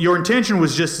 So your intention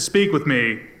was just to speak with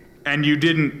me, and you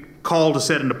didn't call to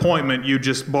set an appointment, you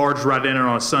just barged right in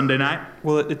on a Sunday night?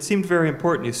 Well, it seemed very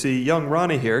important. You see, young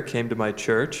Ronnie here came to my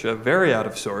church, very out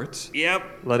of sorts. Yep.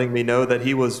 Letting me know that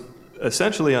he was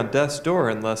essentially on death's door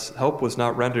unless help was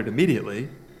not rendered immediately.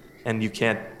 And you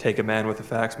can't take a man with a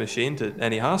fax machine to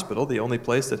any hospital. The only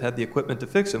place that had the equipment to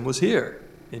fix him was here,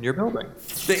 in your building.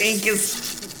 The ink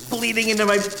is bleeding into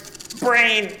my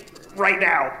brain right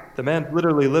now. The man's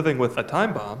literally living with a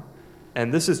time bomb.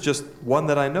 And this is just one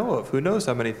that I know of. Who knows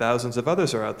how many thousands of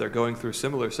others are out there going through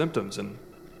similar symptoms and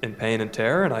in pain and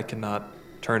terror, and I cannot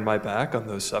turn my back on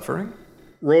those suffering.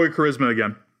 Roll your charisma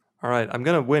again. All right, I'm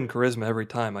going to win charisma every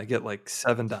time. I get like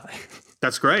 7 die.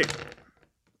 That's great.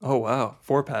 Oh, wow.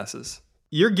 4 passes.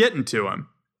 You're getting to him.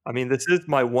 I mean, this is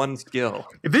my one skill.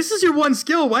 If this is your one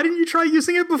skill, why didn't you try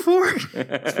using it before?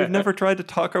 We've never tried to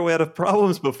talk our way out of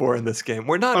problems before in this game.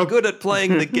 We're not good at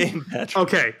playing the game, Patrick.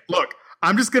 Okay, look.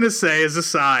 I'm just going to say as a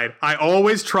side, I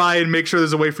always try and make sure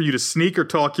there's a way for you to sneak or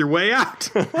talk your way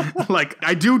out. Like,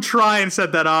 I do try and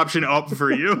set that option up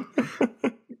for you.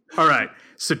 All right.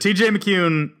 So TJ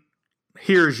McCune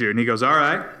hears you and he goes, all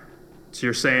right. So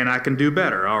you're saying I can do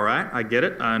better. All right. I get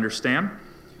it. I understand.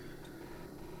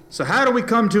 So how do we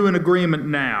come to an agreement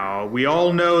now? We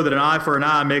all know that an eye for an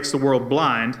eye makes the world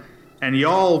blind. And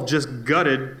y'all just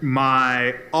gutted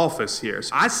my office here.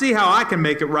 So I see how I can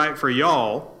make it right for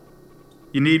y'all.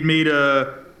 You need me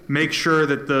to make sure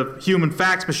that the human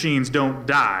fax machines don't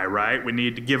die, right? We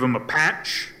need to give them a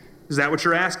patch. Is that what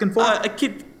you're asking for?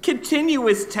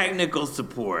 Continuous technical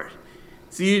support.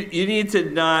 So you need to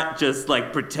not just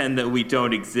pretend that we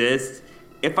don't exist.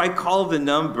 If I call the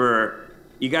number,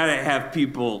 you gotta have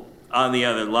people on the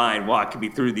other line walking me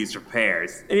through these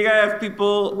repairs. And you gotta have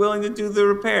people willing to do the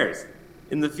repairs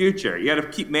in the future. You gotta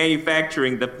keep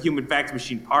manufacturing the human fax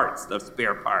machine parts, the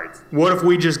spare parts. What if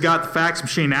we just got the fax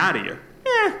machine out of you?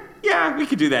 Yeah, we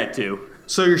could do that too.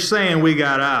 So you're saying we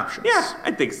got options? Yeah,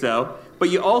 I think so. But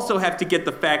you also have to get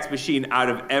the fax machine out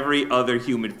of every other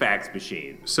human fax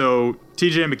machine. So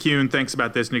TJ McCune thinks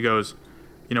about this and he goes,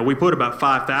 we put about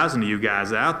 5,000 of you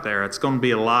guys out there. It's going to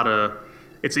be a lot of,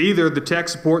 it's either the tech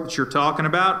support that you're talking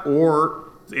about or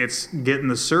it's getting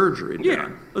the surgery done. Yeah,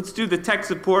 let's do the tech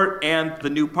support and the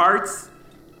new parts.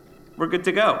 We're good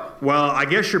to go. Well, I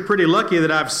guess you're pretty lucky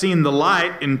that I've seen the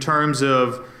light in terms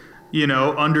of,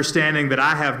 understanding that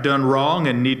I have done wrong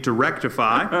and need to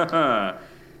rectify.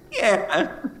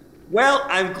 Yeah. Well,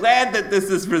 I'm glad that this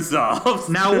is resolved.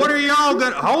 Now, what are y'all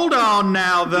gonna... Hold on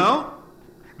now, though.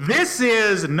 This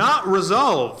is not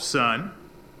resolved, son.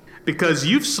 Because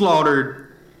you've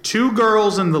slaughtered 2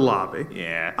 girls in the lobby.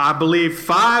 Yeah. I believe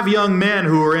 5 young men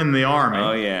who are in the army.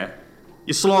 Oh, yeah.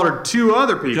 You slaughtered 2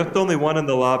 other people. Just only one in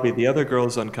the lobby. The other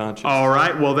girl's unconscious. All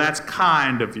right, well, that's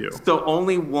kind of you. So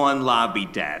only 1 lobby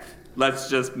death. Let's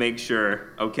just make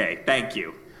sure. Okay, thank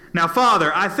you. Now,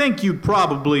 Father, I think you'd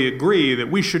probably agree that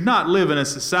we should not live in a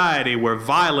society where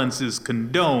violence is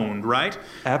condoned, right?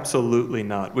 Absolutely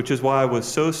not, which is why I was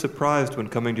so surprised when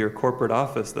coming to your corporate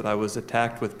office that I was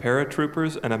attacked with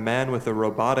paratroopers and a man with a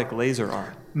robotic laser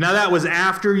arm. Now, that was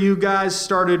after you guys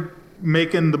started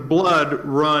making the blood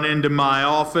run into my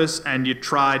office and you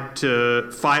tried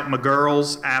to fight my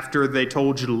girls after they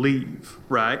told you to leave,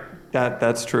 right?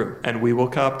 That's true, and we will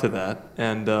cop to that,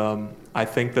 and I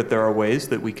think that there are ways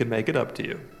that we can make it up to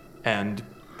you and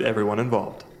everyone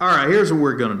involved. All right, here's what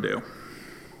we're going to do.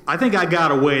 I think I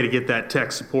got a way to get that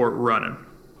tech support running.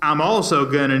 I'm also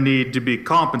going to need to be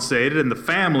compensated, and the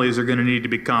families are going to need to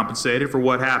be compensated for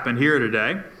what happened here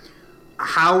today.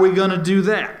 How are we going to do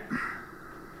that?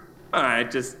 All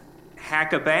right, just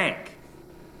hack a bank.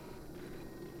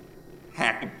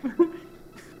 Hack.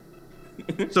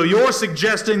 So you're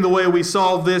suggesting the way we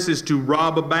solve this is to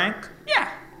rob a bank?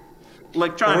 Yeah.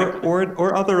 Electronic.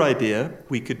 Or other idea,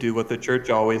 we could do what the church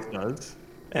always does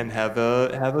and have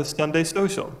a Sunday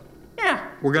social. Yeah.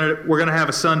 We're gonna have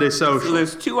a Sunday social. So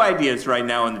there's 2 ideas right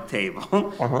now on the table.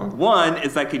 Uh-huh. One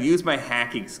is I could use my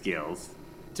hacking skills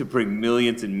to bring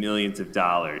millions and millions of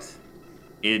dollars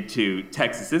into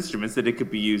Texas Instruments that it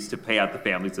could be used to pay out the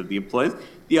families of the employees.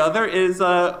 The other is,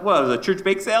 a church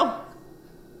bake sale?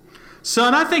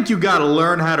 Son, I think you gotta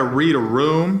learn how to read a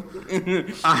room.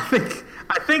 I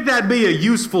think that'd be a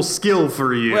useful skill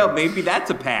for you. Well, maybe that's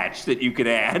a patch that you could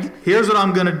add. Here's what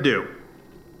I'm gonna do.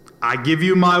 I give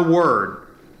you my word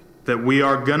that we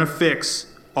are gonna fix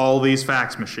all these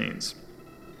fax machines.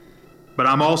 But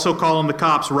I'm also calling the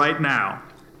cops right now.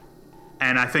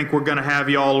 And I think we're gonna have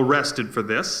you all arrested for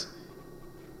this.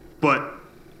 But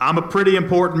I'm a pretty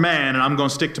important man and I'm gonna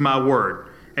stick to my word.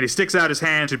 And he sticks out his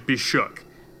hand to be shook.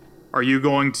 Are you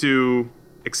going to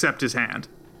accept his hand?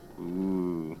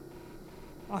 Ooh.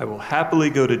 I will happily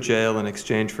go to jail in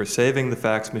exchange for saving the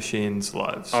fax machine's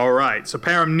lives. All right, so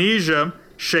Paramnesia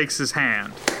shakes his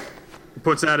hand. He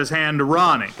puts out his hand to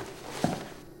Ronnie.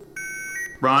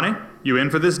 Ronnie, you in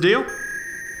for this deal? And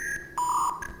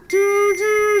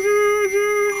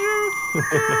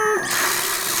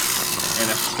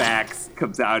a fax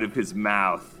comes out of his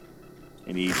mouth,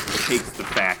 and he takes the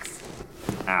fax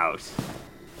out.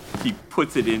 He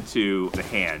puts it into the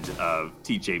hand of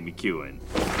TJ McEwen,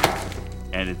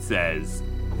 and it says,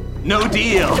 "No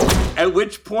deal." At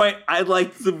which point, I'd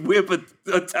like to whip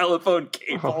a telephone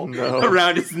cable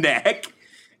around his neck.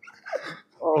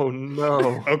 Oh,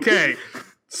 no. Okay,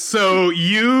 so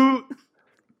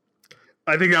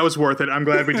I think that was worth it. I'm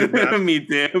glad we did that. Me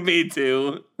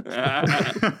too.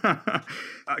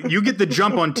 You get the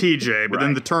jump on TJ, but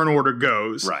then the turn order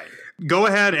goes. Right. Go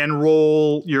ahead and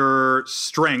roll your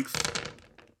strength.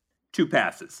 2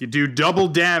 passes. You do double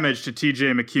damage to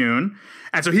TJ McEwen.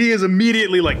 And so he is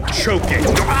immediately like choking.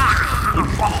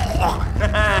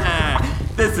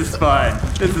 This is fun.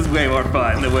 This is way more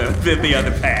fun than the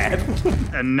other pad.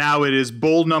 And now it is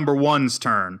bull number 1's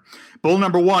turn. Bull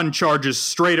number 1 charges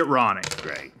straight at Ronnie.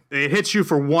 Great. It hits you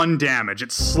for 1 damage.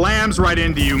 It slams right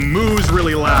into you, moos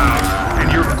really loud,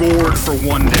 and you're gored for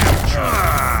 1 damage.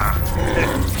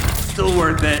 Still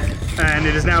worth it. And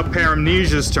it is now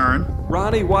Paramnesia's turn.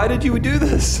 Ronnie, why did you do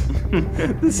this?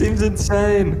 This seems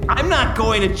insane. I'm not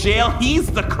going to jail. He's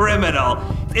the criminal.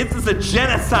 This is a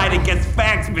genocide against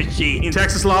fax machines.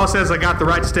 Texas law says I got the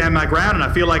right to stand my ground, and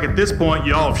I feel like at this point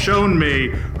y'all have shown me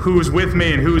who's with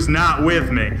me and who's not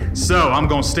with me. So I'm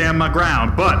gonna stand my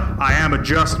ground, but I am a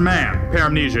just man.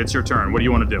 Paramnesia, it's your turn. What do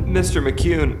you want to do? Mr.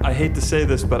 McEwen, I hate to say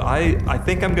this, but I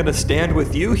think I'm going to stand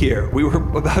with you here. We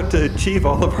were about to achieve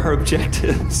all of our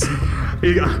objectives.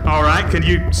 All right, can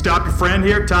you stop your friend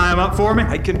here? Tie him up for me?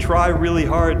 I can try really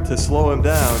hard to slow him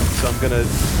down, so I'm going to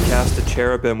cast a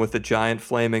cherubim with a giant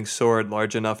flaming sword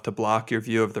large enough to block your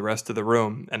view of the rest of the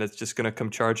room, and it's just going to come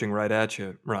charging right at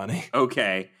you, Ronnie.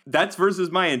 Okay. That's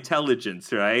versus my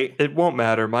intelligence, right? It won't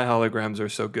matter. My holograms are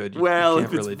so good. You can't If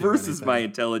it's really do versus anything. my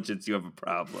intelligence, you have a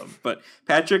problem. But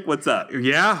Patrick, what's up?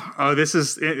 Yeah,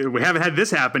 we haven't had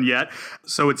this happen yet.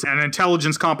 So it's an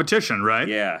intelligence competition, right?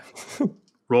 Yeah.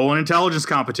 Roll an intelligence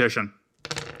competition.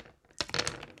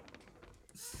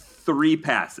 3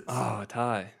 passes. Oh, a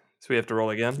tie. So we have to roll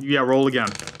again? Yeah, roll again.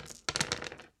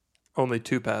 Only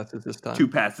 2 passes this time. 2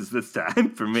 passes this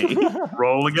time for me.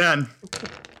 Roll again.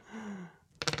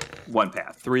 1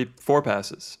 pass. 4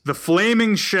 passes. The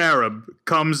flaming cherub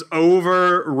comes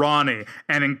over Ronnie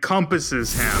and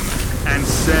encompasses him and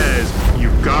says, "You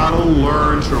gotta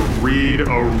learn to read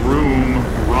a room,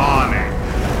 Ronnie."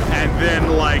 And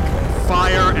then, like,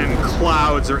 fire and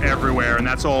clouds are everywhere, and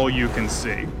that's all you can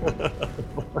see.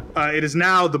 It is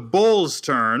now the bull's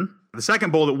turn. The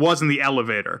second bull that was in the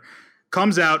elevator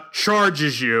comes out,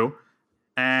 charges you,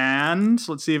 and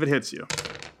let's see if it hits you.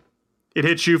 It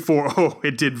hits you for,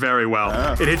 it did very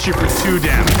well. It hits you for 2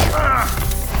 damage.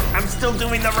 I'm still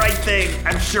doing the right thing.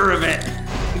 I'm sure of it.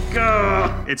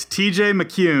 Go. It's TJ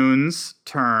McEwen's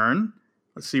turn.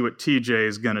 Let's see what TJ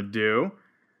is gonna do.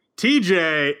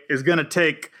 TJ is gonna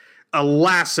take a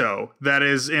lasso that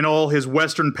is in all his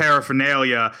Western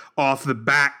paraphernalia off the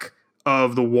back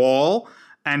of the wall,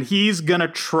 and he's gonna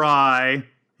try,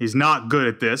 he's not good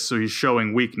at this, so he's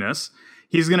showing weakness.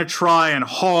 He's gonna try and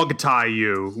hog tie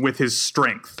you with his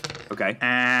strength. Okay.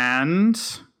 And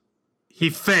he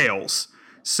fails.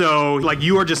 So, like,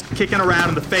 you are just kicking around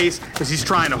in the face because he's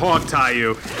trying to hog tie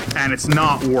you, and it's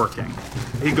not working.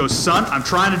 He goes, "Son, I'm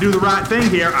trying to do the right thing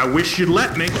here. I wish you'd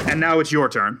let me." And now it's your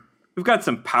turn. We've got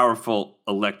some powerful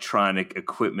electronic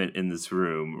equipment in this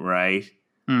room, right?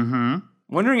 Mm-hmm.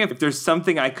 Wondering if there's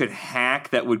something I could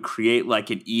hack that would create like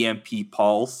an EMP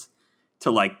pulse to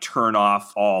like turn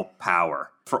off all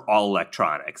power for all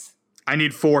electronics. I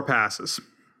need 4 passes.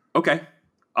 Okay.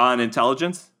 On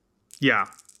intelligence? Yeah.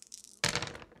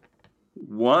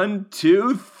 1,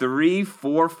 2, 3,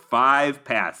 4, 5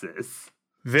 passes.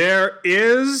 There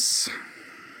is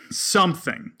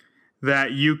something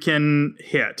that you can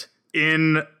hit.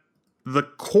 In the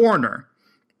corner,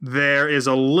 there is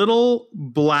a little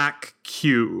black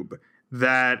cube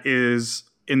that is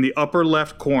in the upper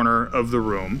left corner of the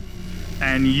room,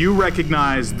 and you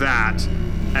recognize that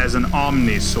as an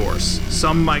omnisource.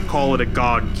 Some might call it a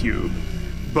god cube,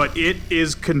 but it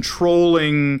is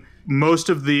controlling most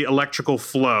of the electrical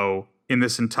flow in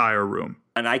this entire room.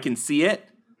 And I can see it?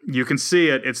 You can see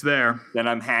it. It's there. Then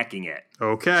I'm hacking it.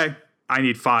 Okay. I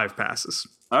need 5 passes.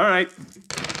 All right.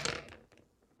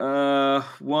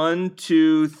 1,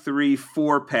 2, 3,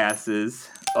 4 passes.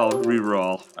 I'll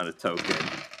reroll on a token.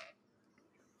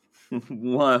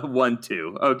 1,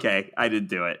 2. Okay, I didn't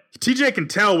do it. TJ can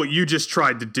tell what you just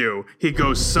tried to do. He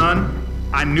goes, son,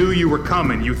 I knew you were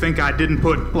coming. You think I didn't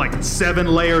put like 7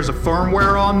 layers of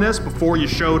firmware on this before you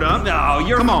showed up? No,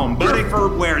 Come on, buddy. Your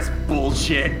firmware's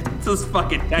bullshit. It's those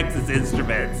fucking Texas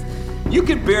Instruments. You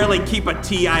can barely keep a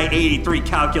TI-83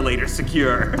 calculator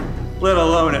secure, let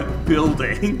alone a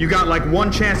building. You got like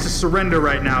 1 chance to surrender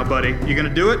right now, buddy. You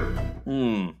gonna do it?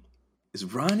 Is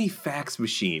Ronnie Fax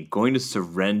Machine going to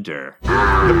surrender?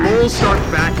 The bulls start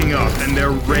backing up and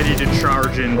they're ready to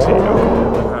charge into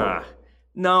you.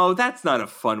 No, that's not a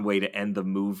fun way to end the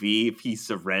movie if he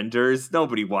surrenders.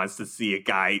 Nobody wants to see a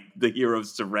guy, the hero,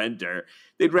 surrender.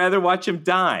 They'd rather watch him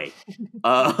die.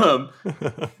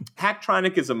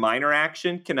 Hacktronic is a minor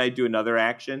action. Can I do another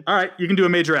action? All right, you can do a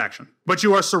major action. But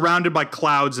you are surrounded by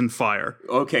clouds and fire.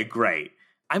 Okay, great.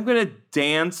 I'm going to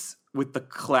dance with the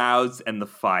clouds and the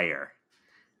fire.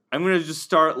 I'm going to just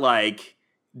start, like,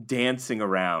 dancing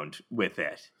around with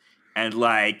it. And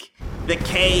like, the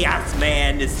Chaos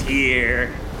Man is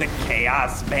here. The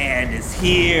Chaos Man is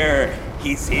here.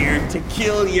 He's here to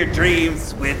kill your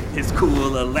dreams with his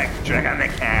cool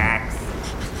electronic hacks.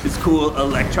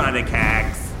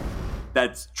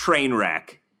 That's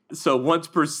Trainwreck. So once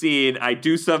per scene, I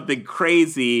do something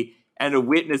crazy, and a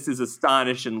witness is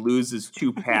astonished and loses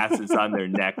 2 passes on their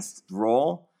next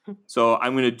roll. So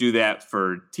I'm going to do that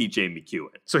for TJ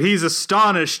McEwen. So he's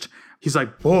astonished. He's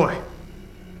like, boy,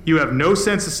 you have no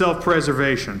sense of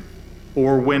self-preservation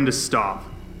or when to stop.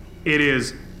 It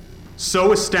is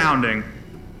so astounding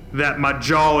that my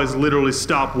jaw has literally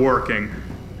stopped working,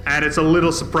 and it's a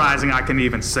little surprising I can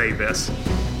even say this.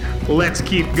 Let's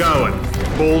keep going.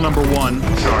 Bull number 1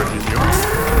 charges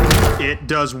you. It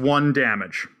does 1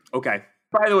 damage. Okay.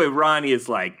 By the way, Ronnie is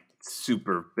like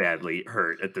super badly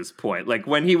hurt at this point. Like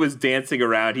when he was dancing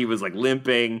around, he was like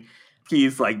limping.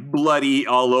 He's like bloody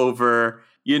all over.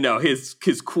 You know, his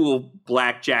cool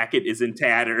black jacket is in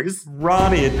tatters.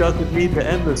 Ronnie, it doesn't need to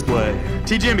end this way.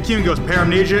 TJ McEwen goes,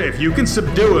 Paramnesia, if you can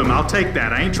subdue him, I'll take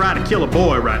that. I ain't trying to kill a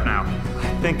boy right now.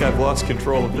 I think I've lost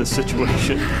control of this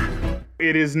situation.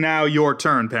 It is now your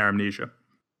turn, Paramnesia.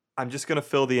 I'm just going to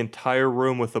fill the entire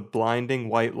room with a blinding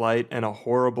white light and a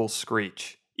horrible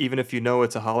screech. Even if you know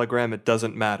it's a hologram, it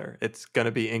doesn't matter. It's going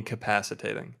to be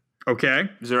incapacitating. Okay.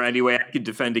 Is there any way I can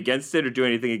defend against it or do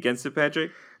anything against it, Patrick?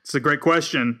 It's a great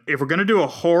question. If we're going to do a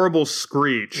horrible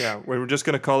screech... Yeah, we're just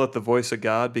going to call it the voice of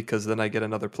God because then I get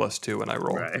another +2 when I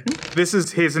roll. Right. This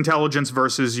is his intelligence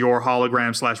versus your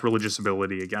hologram/religious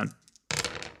ability again.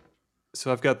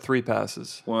 So I've got 3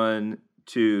 passes. 1,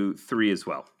 2, 3 as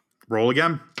well. Roll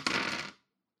again.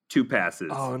 2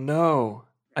 passes. Oh no,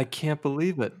 I can't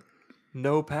believe it.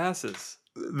 No passes.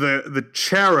 The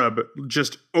cherub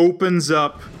just opens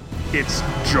up its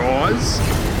jaws,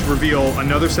 reveal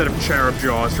another set of cherub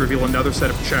jaws, reveal another set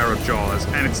of cherub jaws,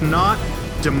 and it's not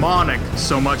demonic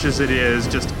so much as it is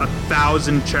just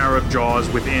 1,000 cherub jaws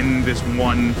within this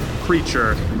one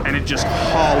creature, and it just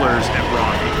hollers at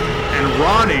Ronnie. And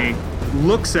Ronnie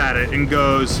looks at it and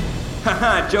goes,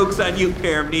 Haha, joke's on you,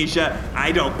 Paramnesia.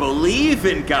 I don't believe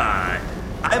in God.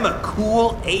 I'm a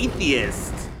cool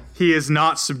atheist. he is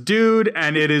not subdued,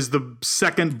 and it is the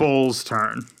second bull's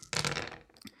turn.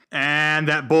 And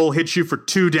that bull hits you for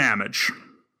 2 damage.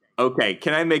 Okay,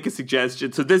 can I make a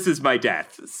suggestion? So this is my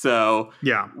death. So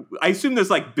Yeah. I assume there's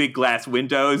like big glass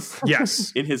windows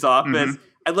Yes. in his office.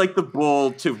 I'd like the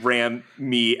bull to ram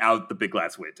me out the big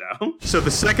glass window. So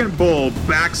the second bull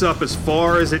backs up as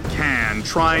far as it can,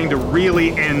 trying to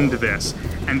really end this.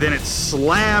 And then it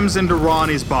slams into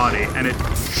Ronnie's body, and it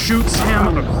shoots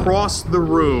him across the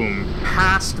room,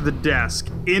 past the desk,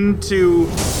 into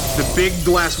the big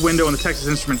glass window in the Texas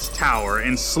Instruments tower.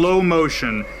 In slow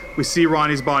motion, we see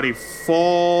Ronnie's body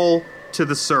fall to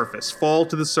the surface, fall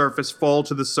to the surface, fall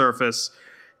to the surface,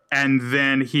 and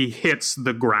then he hits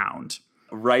the ground.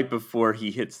 Right before he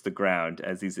hits the ground,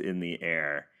 as he's in the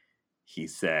air, he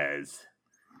says,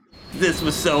 This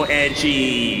was so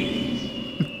edgy.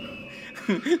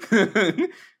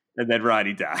 And then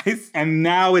Ronnie dies. And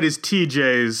now it is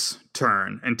TJ's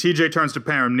turn. And TJ turns to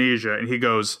Paramnesia and he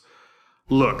goes,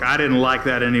 "Look, I didn't like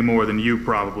that any more than you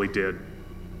probably did.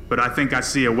 But I think I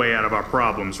see a way out of our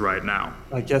problems right now.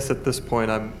 I guess at this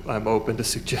point I'm open to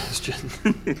suggestion.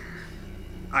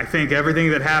 I think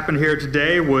everything that happened here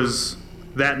today was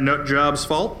that nutjob's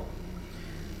fault.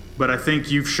 But I think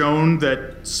you've shown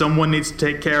that someone needs to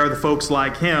take care of the folks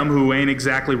like him who ain't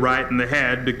exactly right in the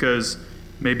head because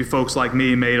maybe folks like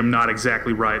me made them not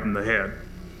exactly right in the head.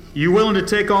 You willing to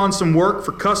take on some work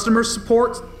for customer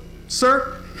support,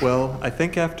 sir?" Well, I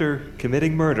think after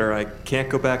committing murder, I can't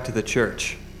go back to the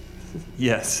church.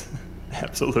 Yes,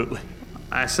 absolutely.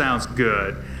 That sounds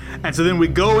good. And so then we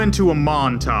go into a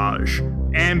montage.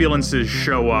 Ambulances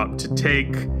show up to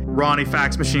take Ronnie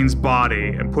Fax Machine's body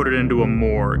and put it into a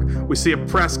morgue. We see a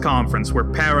press conference where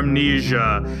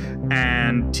Paramnesia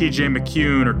and TJ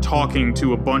McCune are talking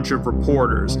to a bunch of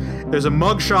reporters. There's a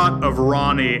mugshot of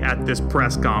Ronnie at this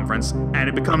press conference, and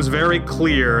it becomes very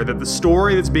clear that the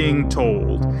story that's being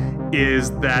told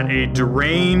is that a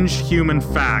deranged human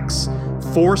fax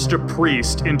forced a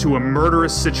priest into a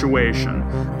murderous situation,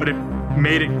 but it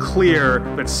made it clear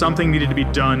that something needed to be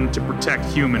done to protect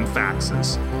human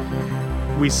faxes.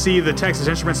 We see the Texas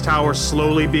Instruments Tower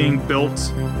slowly being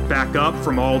built back up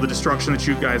from all the destruction that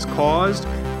you guys caused.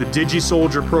 The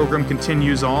Digi-Soldier program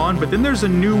continues on, but then there's a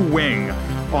new wing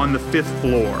on the 5th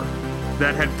floor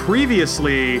that had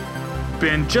previously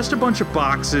been just a bunch of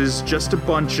boxes, just a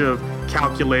bunch of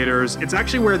calculators. It's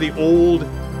actually where the old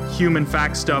human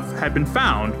fax stuff had been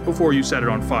found before you set it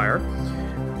on fire.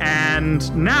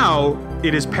 And now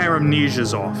it is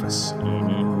Paramnesia's office.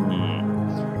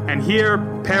 And here,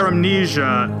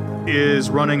 Paramnesia is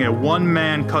running a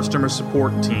one-man customer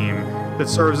support team that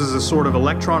serves as a sort of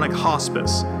electronic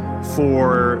hospice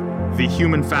for the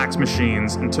human fax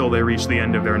machines until they reach the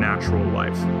end of their natural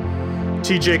life.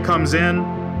 TJ comes in,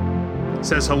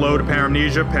 says hello to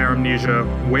Paramnesia.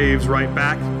 Paramnesia waves right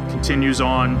back, continues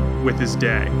on with his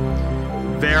day.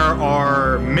 There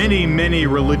are many, many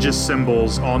religious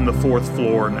symbols on the 4th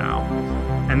floor now.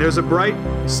 And there's a bright,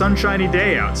 sunshiny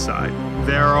day outside.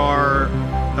 There are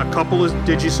a couple of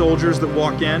Digi-Soldiers that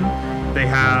walk in. They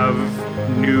have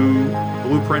new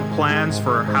blueprint plans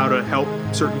for how to help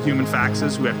certain human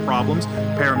faxes who had problems.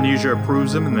 Paramnesia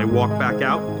approves them and they walk back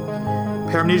out.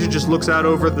 Paramnesia just looks out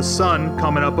over the sun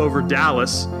coming up over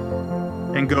Dallas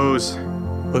and goes,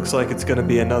 "Looks like it's gonna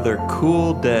be another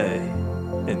cool day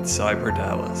in Cyber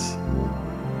Dallas."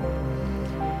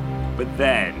 But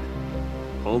then,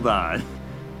 hold on,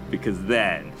 because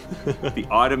then the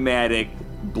automatic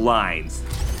blinds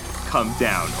come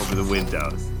down over the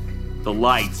windows. The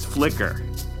lights flicker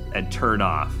and turn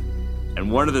off.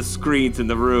 And one of the screens in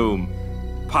the room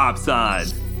pops on.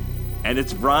 And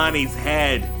it's Ronnie's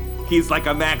head. He's like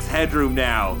a Max Headroom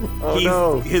now. Oh,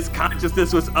 no. His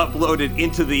consciousness was uploaded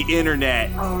into the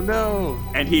internet. Oh no.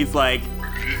 And he's like,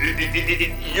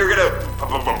 "You're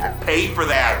gonna pay for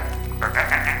that,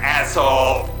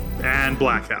 asshole." and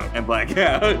blackout. and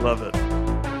blackout. Love it.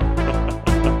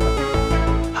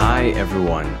 Hi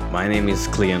everyone, my name is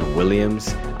Cleon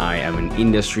Williams. I am an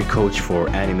industry coach for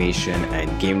animation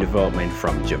and game development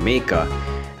from Jamaica,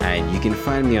 and you can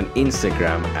find me on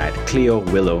Instagram at Cleo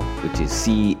Willow, which is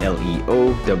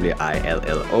CleoWillo.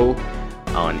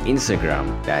 On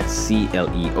Instagram, that's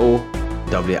CleoWillo.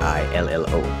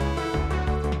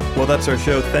 Well, that's our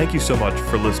show. Thank you so much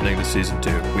for listening to Season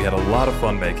 2. We had a lot of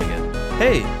fun making it.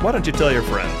 Hey, why don't you tell your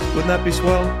friends? Wouldn't that be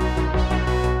swell?